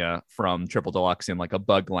Sectonia from Triple Deluxe in like a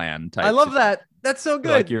Bugland type. I love that. That's so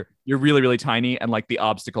good. Like you're really, really tiny, and like the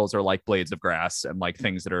obstacles are like blades of grass and like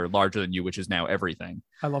things that are larger than you, which is now everything.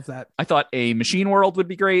 I love that. I thought a machine world would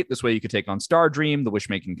be great. This way you could take on Star Dream, the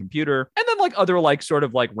wish-making computer, and then like other like sort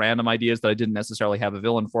of like random ideas that I didn't necessarily have a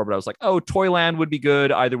villain for, but I was like, oh, Toyland would be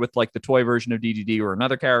good, either with like the toy version of DDD or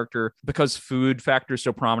another character, because food factors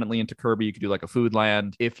so prominently into Kirby. You could do like a food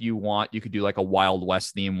land. If you want, you could do like a Wild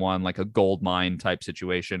West theme one, like a gold mine type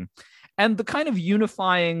situation. And the kind of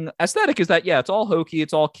unifying aesthetic is that, it's all hokey,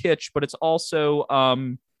 it's all kitsch, but it's also,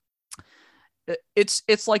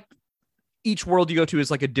 it's like each world you go to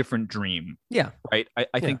is like a different dream. Yeah. Right.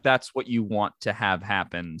 I think that's what you want to have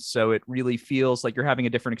happen. So it really feels like you're having a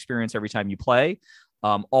different experience every time you play.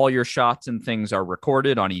 All your shots and things are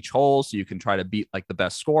recorded on each hole, so you can try to beat like the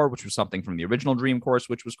best score, which was something from the original Dream Course,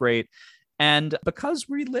 which was great. And because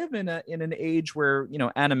we live in an age where,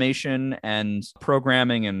 animation and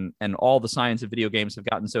programming and all the science of video games have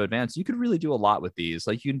gotten so advanced, you could really do a lot with these.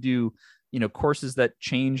 Like you can do, courses that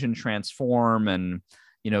change and transform, and,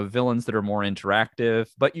 villains that are more interactive,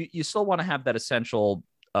 but you still want to have that essential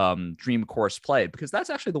Dream Course play, because that's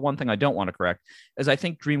actually the one thing I don't want to correct, is I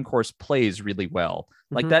think Dream Course plays really well.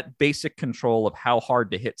 Like that basic control of how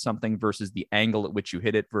hard to hit something versus the angle at which you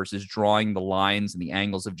hit it versus drawing the lines and the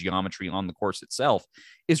angles of geometry on the course itself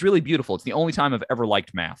is really beautiful. It's the only time I've ever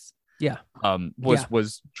liked math. Yeah.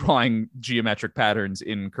 Was drawing geometric patterns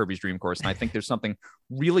in Kirby's Dream Course. And I think there's something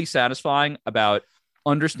really satisfying about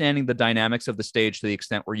understanding the dynamics of the stage to the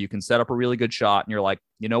extent where you can set up a really good shot and you're like,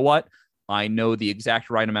 you know what? I know the exact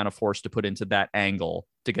right amount of force to put into that angle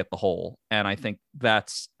to get the hole. And I think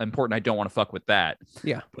that's important. I don't want to fuck with that.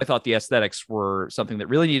 Yeah. But I thought the aesthetics were something that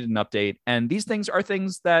really needed an update. And these things are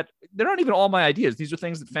things that they're not even all my ideas. These are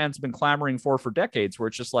things that fans have been clamoring for decades, where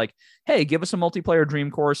it's just like, hey, give us a multiplayer Dream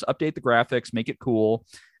Course, update the graphics, make it cool,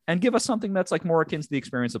 and give us something that's like more akin to the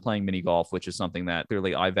experience of playing mini golf, which is something that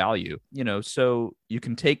clearly I value, you know, so you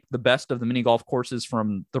can take the best of the mini golf courses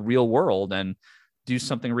from the real world and do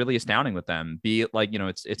something really astounding with them. Be it like, you know,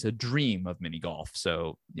 it's a dream of mini golf.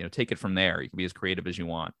 So, you know, take it from there. You can be as creative as you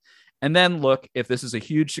want. And then look, if this is a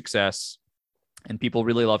huge success and people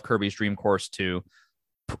really love Kirby's Dream Course 2,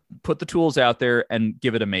 put the tools out there and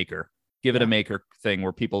give it a maker. Give it a maker thing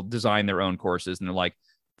where people design their own courses and they're like,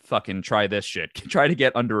 fucking try this shit. Try to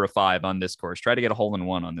get under a 5 on this course. Try to get a hole in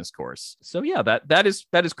one on this course. So yeah, that is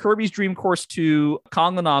Kirby's Dream Course 2,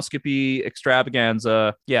 Konglonoscopy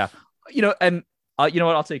extravaganza. Yeah. You know, and you know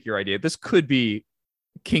what? I'll take your idea. This could be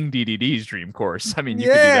King DDD's Dream Course. I mean, you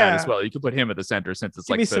could do that as well. You could put him at the center since it's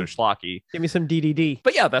like so schlocky. Give me some DDD.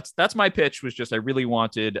 But yeah, that's my pitch. Was just I really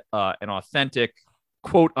wanted an authentic,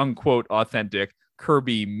 quote unquote, authentic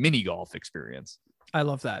Kirby mini golf experience. I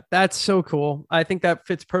love that. That's so cool. I think that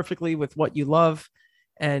fits perfectly with what you love,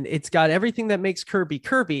 and it's got everything that makes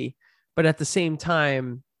Kirby, but at the same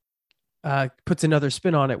time, puts another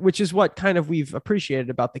spin on it, which is what kind of we've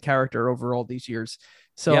appreciated about the character over all these years.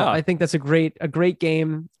 So yeah. I think that's a great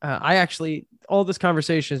game. I actually, all this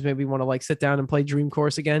conversation has made me want to like sit down and play Dream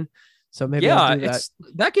Course again. So maybe I'll do that.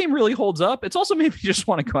 That game really holds up. It's also maybe you just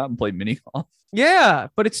want to go out and play mini golf. Yeah,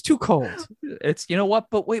 but it's too cold. It's, you know what?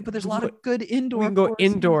 But wait, but there's a lot of good indoor. We can go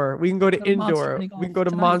indoor. We can go to indoor. We can go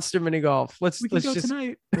to Monster Mini Golf. Let's just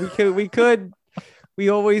tonight. We could. We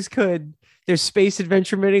always could. There's Space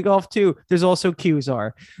Adventure Mini Golf too. There's also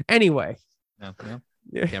Qzar. Anyway.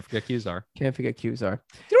 Yeah. Can't forget Qzar. Can't forget Qzar.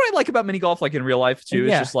 You know what I like about mini golf, like in real life too?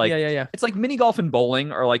 Yeah, it's just like, it's like mini golf and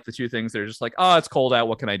bowling are like the two things that are just like, oh, it's cold out.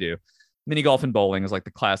 What can I do? Mini golf and bowling is like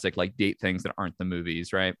the classic, like date things that aren't the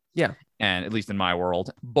movies, right? Yeah. And at least in my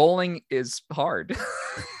world, bowling is hard.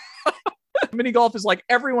 Mini golf is like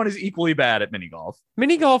everyone is equally bad at mini golf.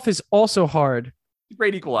 Mini golf is also hard.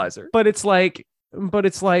 Great equalizer. But it's like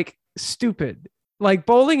stupid. Like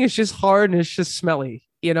bowling is just hard and it's just smelly.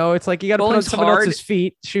 You know, it's like you got to put on someone else's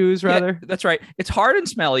shoes rather. Yeah, that's right. It's hard and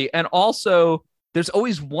smelly. And also there's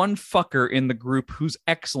always one fucker in the group who's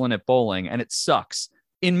excellent at bowling and it sucks.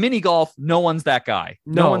 In mini golf, no one's that guy.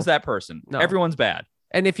 No one's that person. No. Everyone's bad.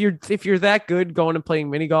 And if you're that good going and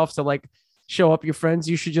playing mini golf to like show up your friends,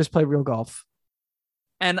 you should just play real golf.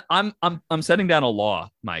 And I'm setting down a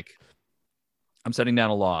law, Mike. I'm setting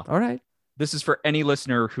down a law. All right. This is for any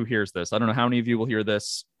listener who hears this. I don't know how many of you will hear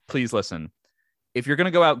this. Please listen. If you're going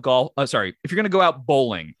to go out if you're going to go out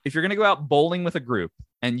bowling, if you're going to go out bowling with a group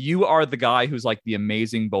and you are the guy who's like the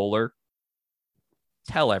amazing bowler,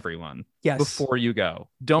 tell everyone before you go.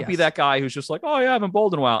 Don't be that guy who's just like, oh yeah, I haven't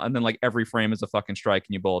bowled in a while. And then like every frame is a fucking strike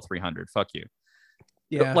and you bowl at 300. Fuck you.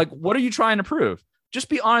 Yeah. Like, what are you trying to prove? Just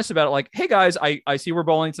be honest about it. Like, hey guys, I see we're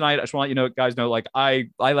bowling tonight. I just want to let you know, guys know, like I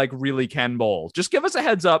like really can bowl. Just give us a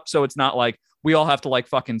heads up. So it's not like we all have to like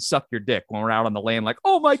fucking suck your dick when we're out on the lane. Like,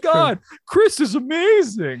 oh my God, Chris is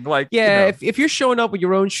amazing. Like, yeah, you know. if you're showing up with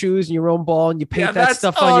your own shoes and your own ball and you paint that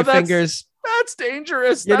stuff on your fingers, that's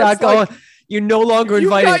dangerous. You're not going. You're no longer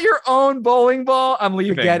invited. You got your own bowling ball. I'm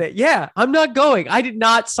leaving. Forget it. Yeah, I'm not going. I did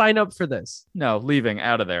not sign up for this. No, leaving.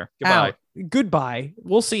 Out of there. Goodbye. Goodbye.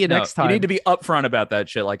 We'll see you next time. You need to be upfront about that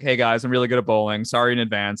shit. Like, hey guys, I'm really good at bowling. Sorry in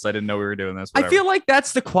advance. I didn't know we were doing this. Whatever. I feel like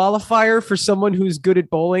that's the qualifier for someone who's good at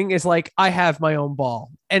bowling is like, I have my own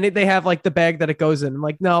ball. And they have like the bag that it goes in. I'm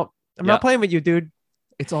like, no, I'm not playing with you, dude.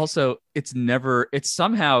 It's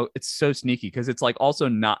somehow so sneaky because it's like also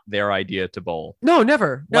not their idea to bowl. No,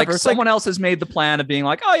 never. Like someone else has made the plan of being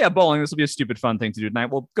like, oh yeah, bowling. This will be a stupid fun thing to do tonight.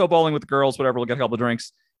 We'll go bowling with the girls, whatever. We'll get a couple of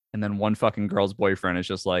drinks. And then one fucking girl's boyfriend is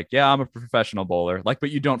just like, yeah, I'm a professional bowler. Like,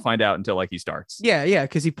 but you don't find out until like he starts. Yeah.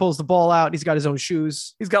 Because he pulls the ball out. He's got his own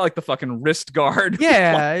shoes. He's got like the fucking wrist guard.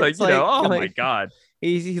 Yeah. Oh my God.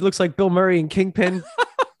 He looks like Bill Murray in Kingpin.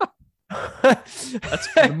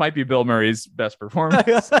 That might be Bill Murray's best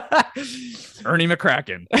performance. Ernie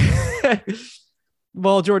McCracken.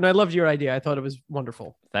 Well, Jordan, I loved your idea. I thought it was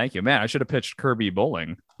wonderful. Thank you, man. I should have pitched Kirby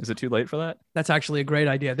bowling. Is it too late for that? That's actually a great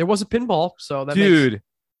idea. There was a pinball, so that Dude,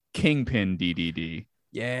 Kingpin DDD.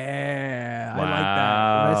 Yeah, I like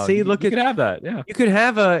that. Wow. See, look You at could have that. Yeah. you could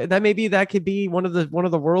have that could be one of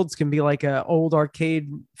the worlds can be like a old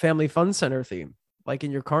arcade family fun center theme, like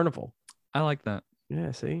in your carnival. I like that.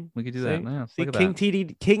 Yeah, see, We could do see, that. Yeah, see, look at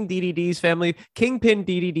that. King DDD's family, Kingpin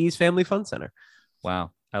DDD's family fun center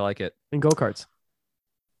Wow. I like it. and go karts.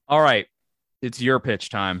 All right. It's your pitch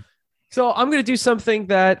time. So I'm gonna do something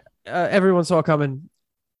that everyone saw coming,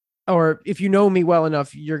 or if you know me well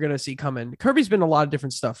enough, you're gonna see coming. Kirby's been a lot of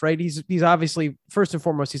different stuff, right? He's obviously first and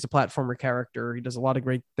foremost he's a platformer character. He does a lot of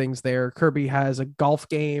great things there. Kirby has a golf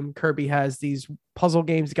game. Kirby has these puzzle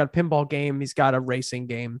games. He's got a pinball game. He's got a racing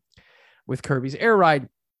game with Kirby's Air Ride.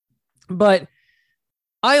 But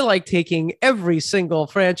I like taking every single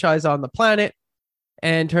franchise on the planet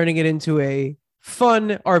and turning it into a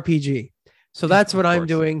fun RPG. So that's what I'm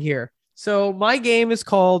doing here. So my game is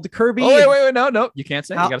called Kirby. Oh, wait. No. You can't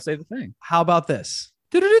say. You got to say the thing. How about this?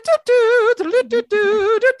 Sorry.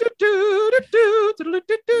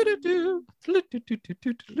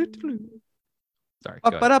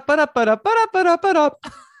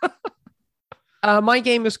 My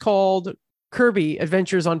game is called Kirby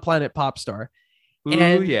Adventures on Planet Popstar.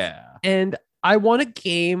 Ooh, yeah. And I want a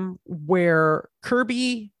game where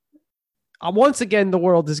Kirby, once again, the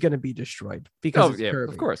world is going to be destroyed because it's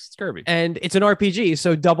Kirby. Of course, it's Kirby. And it's an RPG,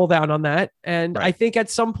 so double down on that. And I think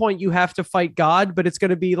at some point you have to fight God, but it's going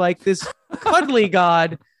to be like this cuddly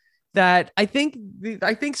God that I think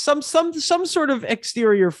some sort of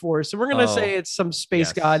exterior force. And we're going to say it's some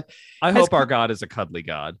space God. I hope our God is a cuddly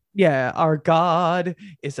God. Yeah, our God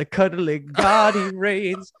is a cuddly God. He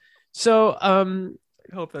reigns. So I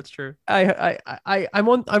hope that's true. I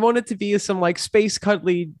want it to be some like space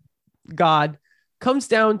cuddly God comes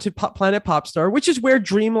down to Planet Popstar, which is where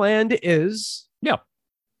Dreamland is. Yeah.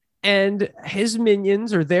 And his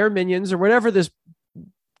minions or their minions or whatever this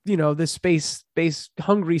space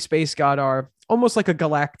hungry space god are, almost like a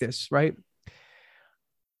Galactus, right?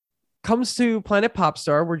 Comes to Planet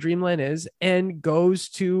Popstar where Dreamland is and goes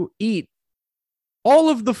to eat all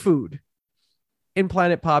of the food in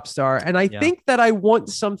Planet Popstar. And I think that I want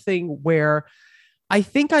something where I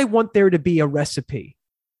think I want there to be a recipe.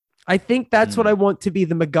 I think that's what I want to be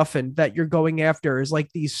the MacGuffin that you're going after is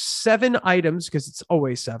like these 7 items, because it's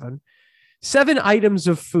always 7 items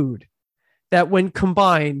of food that when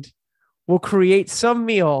combined will create some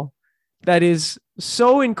meal that is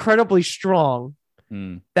so incredibly strong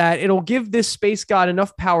that it'll give this space god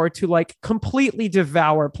enough power to like completely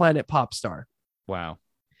devour Planet Popstar. Wow.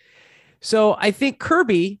 So I think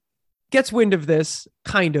Kirby gets wind of this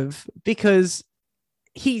kind of because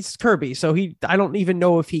he's Kirby. So I don't even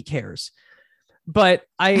know if he cares, but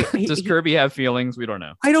does Kirby have feelings? We don't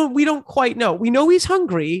know. We don't quite know. We know he's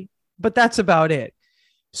hungry, but that's about it.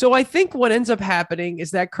 So I think what ends up happening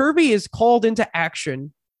is that Kirby is called into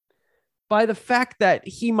action by the fact that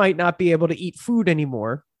he might not be able to eat food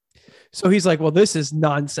anymore. So he's like, well, this is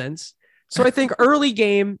nonsense. So I think early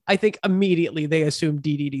game, I think immediately they assume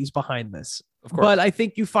DDD's behind this. Of course. But I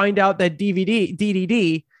think you find out that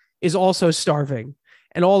DDD is also starving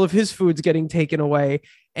and all of his food's getting taken away.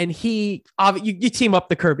 And you team up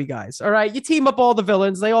the Kirby guys. All right. You team up all the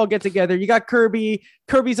villains. They all get together. You got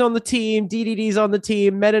Kirby's on the team. DDD's on the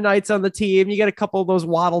team. Meta Knight's on the team. You get a couple of those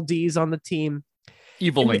Waddle Dees on the team.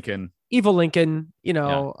 Evil Lincoln,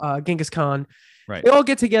 Genghis Khan. Right. They all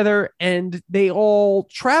get together and they all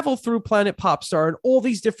travel through Planet Popstar and all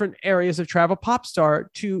these different areas of travel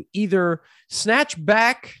Popstar to either snatch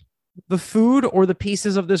back the food or the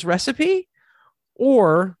pieces of this recipe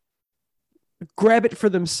or grab it for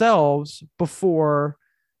themselves before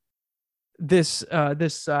these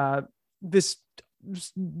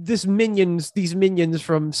minions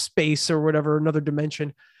from space or whatever, another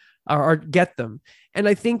dimension, or get them. And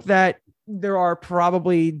I think that there are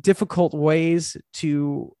probably difficult ways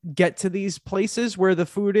to get to these places where the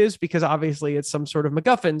food is, because obviously it's some sort of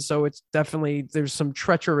MacGuffin. So it's definitely, there's some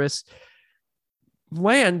treacherous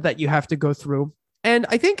land that you have to go through. And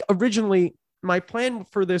I think originally my plan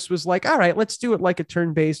for this was like, all right, let's do it like a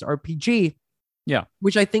turn-based RPG. Yeah.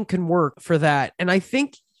 Which I think can work for that. And I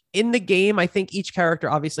think in the game, I think each character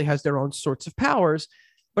obviously has their own sorts of powers,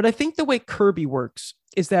 but I think the way Kirby works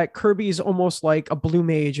is that Kirby is almost like a blue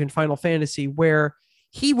mage in Final Fantasy, where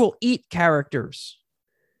he will eat characters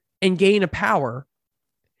and gain a power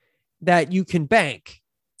that you can bank.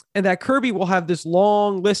 And that Kirby will have this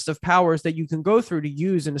long list of powers that you can go through to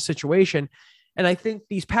use in a situation. And I think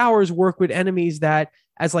these powers work with enemies that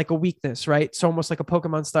as like a weakness, right? It's almost like a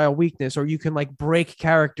Pokemon style weakness, or you can like break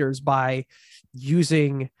characters by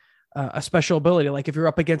using a special ability. Like if you're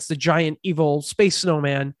up against a giant evil space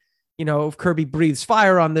snowman, if Kirby breathes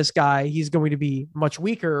fire on this guy, he's going to be much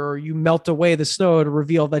weaker, or you melt away the snow to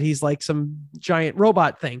reveal that he's like some giant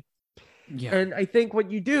robot thing. Yeah. And I think what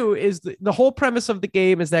you do is the whole premise of the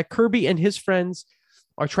game is that Kirby and his friends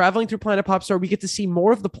are traveling through Planet Popstar. We get to see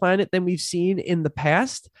more of the planet than we've seen in the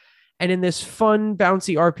past. And in this fun,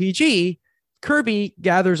 bouncy RPG, Kirby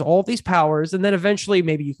gathers all these powers, and then eventually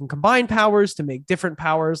maybe you can combine powers to make different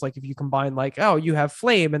powers. Like if you combine, like, oh, you have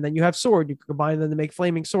flame and then you have sword, you can combine them to make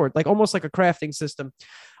flaming sword, like almost like a crafting system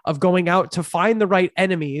of going out to find the right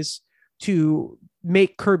enemies to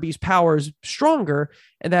make Kirby's powers stronger.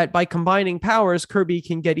 And that by combining powers, Kirby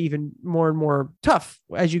can get even more and more tough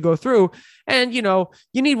as you go through. And, you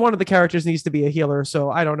need one of the characters needs to be a healer.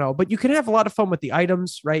 So I don't know, but you can have a lot of fun with the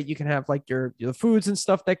items, right? You can have like your foods and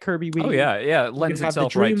stuff that Kirby would eat. Yeah. It lends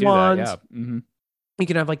itself right to that. Yeah. Mm-hmm. You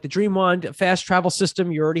can have like the Dream Wand, fast travel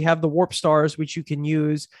system. You already have the Warp Stars, which you can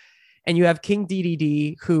use. And you have King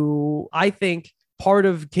Dedede, who I think part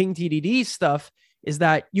of King Dedede's stuff is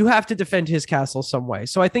that you have to defend his castle some way.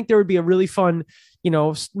 So I think there would be a really fun,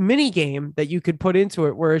 mini game that you could put into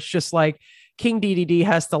it where it's just like King Dedede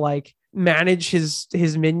has to like manage his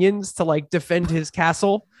minions to like defend his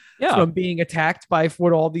castle from being attacked by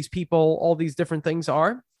what all these people, all these different things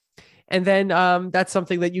are. And then that's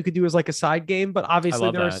something that you could do as like a side game, but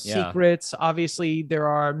obviously there are secrets. Obviously there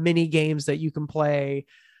are mini games that you can play.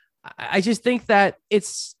 I just think that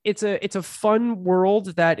it's a fun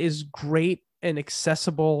world that is great and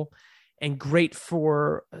accessible and great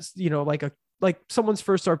for, like someone's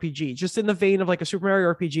first RPG, just in the vein of like a Super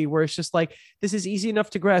Mario RPG, where it's just like, this is easy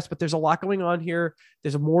enough to grasp, but there's a lot going on here.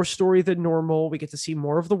 There's a more story than normal. We get to see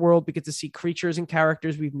more of the world. We get to see creatures and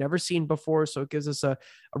characters we've never seen before. So it gives us a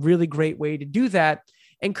really great way to do that.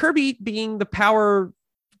 And Kirby, being the power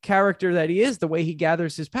character that he is, the way he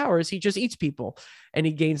gathers his powers, he just eats people and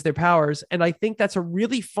he gains their powers. And I think that's a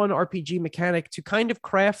really fun RPG mechanic to kind of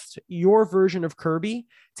craft your version of Kirby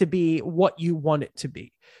to be what you want it to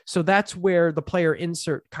be. So that's where the player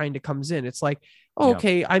insert kind of comes in. It's like,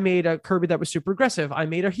 okay, I made a Kirby that was super aggressive. I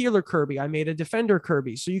made a healer Kirby. I made a defender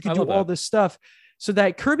Kirby. So you can do all this stuff so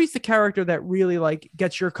that Kirby's the character that really like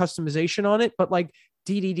gets your customization on it. But like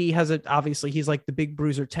Dedede has obviously he's like the big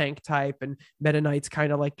bruiser tank type, and Meta Knight's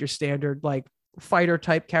kind of like your standard like fighter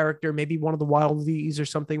type character. Maybe one of the Wild V's or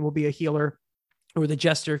something will be a healer, or the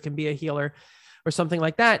Jester can be a healer or something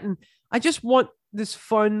like that. And I just want this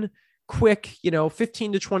fun, quick,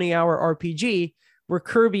 15 to 20 hour RPG where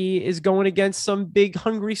Kirby is going against some big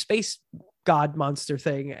hungry space god monster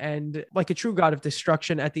thing. And like a true god of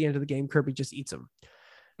destruction, at the end of the game, Kirby just eats him.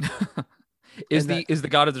 Is the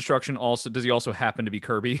god of destruction also, does he also happen to be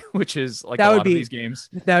Kirby, which is like a lot of these games?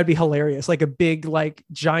 That would be hilarious. Like a big, like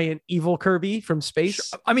giant evil Kirby from space.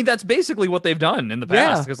 Sure. I mean, that's basically what they've done in the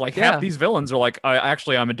past, because half these villains are like,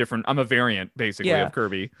 I'm a variant basically of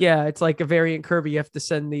Kirby. Yeah, it's like a variant Kirby. You have to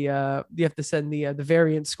send the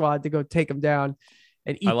variant squad to go take him down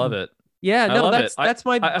and eat. I love it. Yeah, no, that's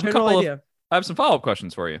my general idea. I have some follow-up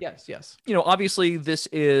questions for you. Yes. Obviously this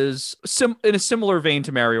is in a similar vein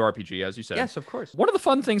to Mario RPG, as you said. Yes, of course. One of the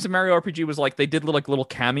fun things in Mario RPG was like they did little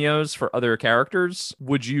cameos for other characters.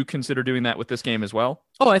 Would you consider doing that with this game as well?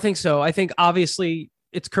 Oh, I think so. I think obviously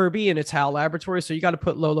it's Kirby and it's HAL Laboratory, so you got to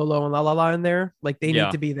put Lolo and La La La in there. Like they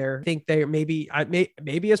need to be there. I think they maybe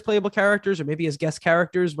as playable characters or maybe as guest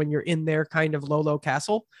characters when you're in their kind of Lolo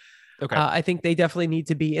castle. Okay. I think they definitely need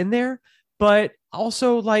to be in there, but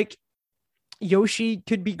also like Yoshi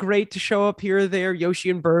could be great to show up here or there.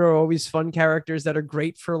 Yoshi and Bert are always fun characters that are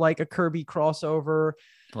great for like a Kirby crossover.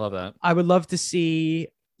 Love that. I would love to see,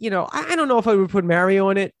 I don't know if I would put Mario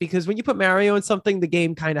in it, because when you put Mario in something, the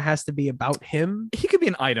game kind of has to be about him. He could be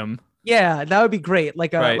an item. Yeah, that would be great.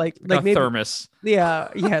 Like a like maybe, thermos. Yeah,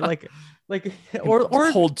 like or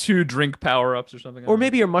hold 2 drink power-ups or something. Or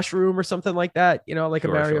maybe a mushroom or something like that, like a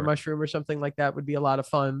Mario mushroom or something like that would be a lot of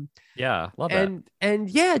fun. Yeah, love that. And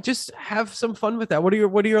yeah, just have some fun with that. What are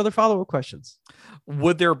your other follow-up questions?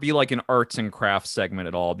 Would there be like an arts and crafts segment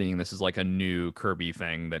at all, being this is like a new Kirby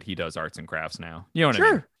thing that he does arts and crafts now? You know what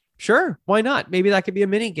I mean? Sure. Why not? Maybe that could be a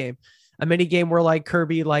mini game. A mini game where like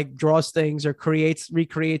Kirby like draws things or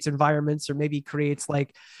recreates environments, or maybe creates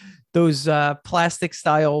like those plastic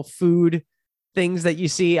style food things that you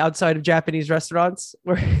see outside of Japanese restaurants,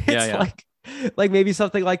 where it's like maybe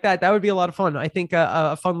something like that. That would be a lot of fun. I think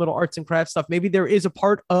a fun little arts and crafts stuff. Maybe there is a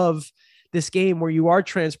part of this game where you are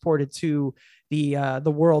transported to the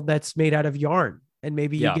world that's made out of yarn, and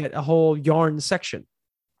maybe you get a whole yarn section.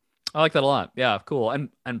 I like that a lot. Yeah, cool.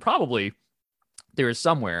 And probably there is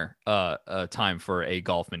somewhere a time for a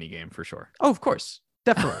golf mini game for sure. Oh, of course.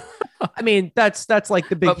 definitely. I mean, that's like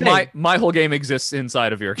the big But thing. my whole game exists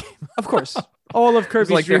inside of your game. Of course, all of Kirby's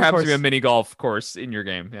It's like there Dream happens Course. to be a mini golf course in your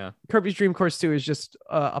game. Yeah. Kirby's Dream Course 2 is just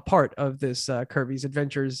a part of this Kirby's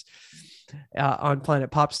Adventures on Planet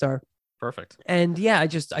Popstar. Perfect. And yeah, I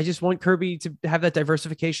just want Kirby to have that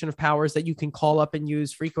diversification of powers that you can call up and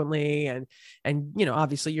use frequently, and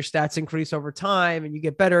obviously your stats increase over time and you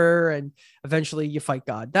get better, and eventually you fight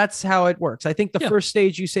God. That's how it works. I think the first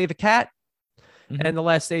stage you save a cat, and the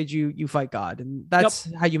last stage you fight God, and that's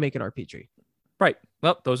how you make an RPG. Right.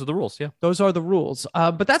 Well, those are the rules. Yeah. Those are the rules.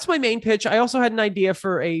 But that's my main pitch. I also had an idea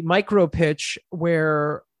for a micro pitch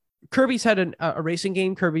where Kirby's had a racing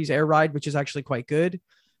game, Kirby's Air Ride, which is actually quite good.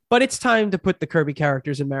 But it's time to put the Kirby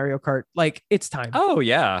characters in Mario Kart. Like, it's time. Oh,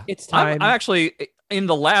 yeah. It's time. I'm actually in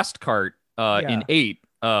the last Kart in 8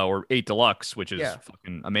 or 8 Deluxe, which is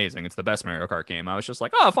fucking amazing. It's the best Mario Kart game. I was just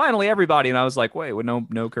like, oh, finally everybody. And I was like, wait,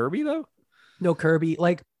 no Kirby, though? No Kirby.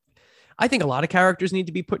 Like, I think a lot of characters need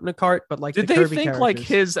to be put in a cart, but like, did they Kirby think characters, like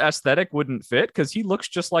his aesthetic wouldn't fit? Because he looks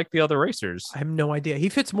just like the other racers. I have no idea. He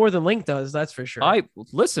fits more than Link does. That's for sure. I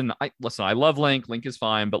love Link. Link is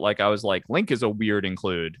fine, but like I was like, Link is a weird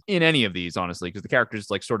include in any of these, honestly, because the character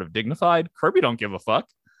is like sort of dignified. Kirby don't give a fuck.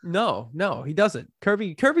 No, he doesn't.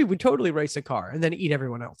 Kirby would totally race a car and then eat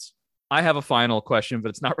everyone else. I have a final question, but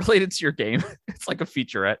it's not related to your game. It's like a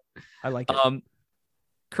featurette. I like it.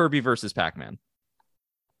 Kirby versus Pac-Man.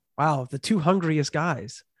 Wow, the two hungriest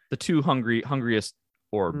guys. The two hungriest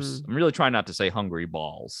orbs. I'm really trying not to say hungry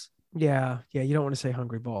balls. Yeah, you don't want to say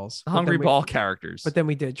hungry balls. Hungry ball characters. But then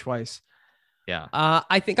we did twice. Yeah.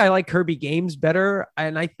 I think I like Kirby games better,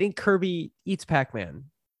 and I think Kirby eats Pac-Man.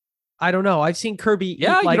 I don't know. I've seen Kirby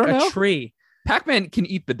eat like a tree. Pac-Man can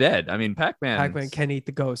eat the dead. I mean, Pac-Man can eat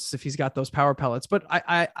the ghosts if he's got those power pellets. But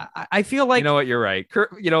I feel like, you know what, you're right.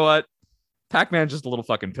 You know what? Pac-Man's just a little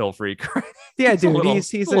fucking pill freak. Yeah, dude.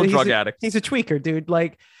 He's a drug addict. He's a tweaker, dude.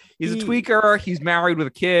 Like, he's a tweaker. He's married with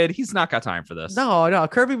a kid. He's not got time for this. No.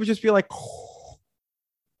 Kirby would just be like,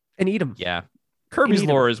 and eat him. Yeah. Kirby's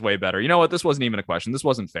lore is way better. You know what? This wasn't even a question. This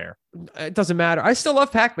wasn't fair. It doesn't matter. I still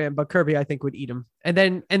love Pac-Man, but Kirby, I think, would eat him, and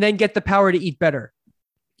then get the power to eat better.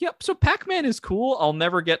 Yep. So Pac-Man is cool. I'll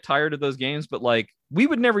never get tired of those games, but like, we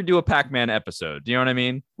would never do a Pac-Man episode. Do you know what I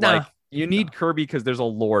mean? Nah. Like, you need Kirby because there's a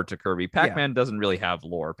lore to Kirby. Pac-Man doesn't really have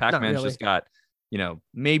lore. Pac-Man's just got,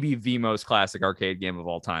 maybe the most classic arcade game of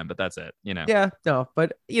all time, but that's it, Yeah, no,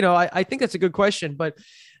 but I think that's a good question, but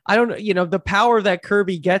I don't the power that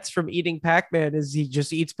Kirby gets from eating Pac-Man is he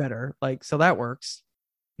just eats better. Like, so that works.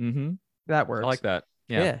 Mm-hmm. That works. I like that.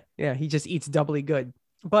 Yeah. He just eats doubly good.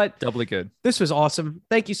 But doubly good. This was awesome.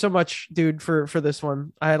 Thank you so much, dude, for this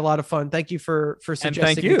one. I had a lot of fun. Thank you for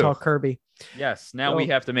suggesting we talk Kirby. Yes. Now we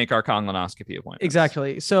have to make our colonoscopy appointments.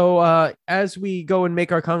 Exactly. So as we go and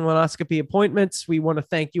make our colonoscopy appointments, we want to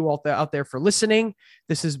thank you all out there for listening.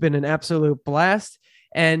 This has been an absolute blast.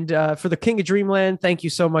 And for the King of Dreamland, thank you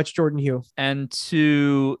so much, Jordan Hugh. And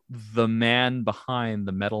to the man behind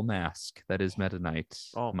the metal mask that is Meta Knight,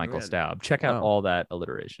 Michael Staub. Check out all that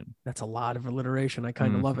alliteration. That's a lot of alliteration. I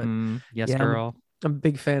kind of love it. Yes, girl. I'm a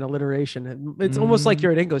big fan of alliteration. It's almost like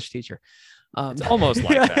you're an English teacher. It's almost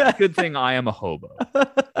like that. Good thing I am a hobo.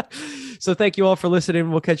 So thank you all for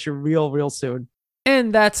listening. We'll catch you real soon.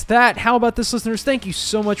 And that's that. How about this, listeners? Thank you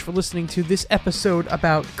so much for listening to this episode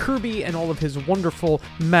about Kirby and all of his wonderful,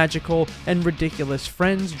 magical, and ridiculous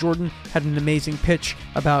friends. Jordan had an amazing pitch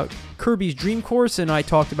about Kirby's Dream Course, and I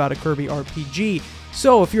talked about a Kirby RPG.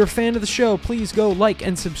 So if you're a fan of the show, please go like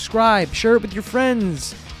and subscribe, share it with your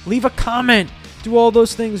friends, leave a comment, do all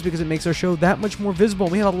those things because it makes our show that much more visible.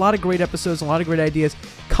 We have a lot of great episodes, a lot of great ideas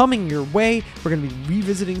coming your way. We're going to be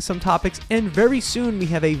revisiting some topics, and very soon we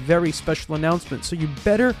have a very special announcement. So you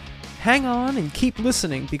better hang on and keep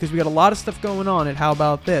listening because we got a lot of stuff going on at How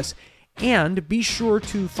About This. And be sure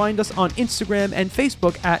to find us on Instagram and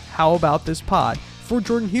Facebook at How About This Pod. For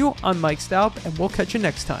Jordan Hugh, I'm Mike Staub, and we'll catch you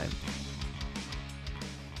next time.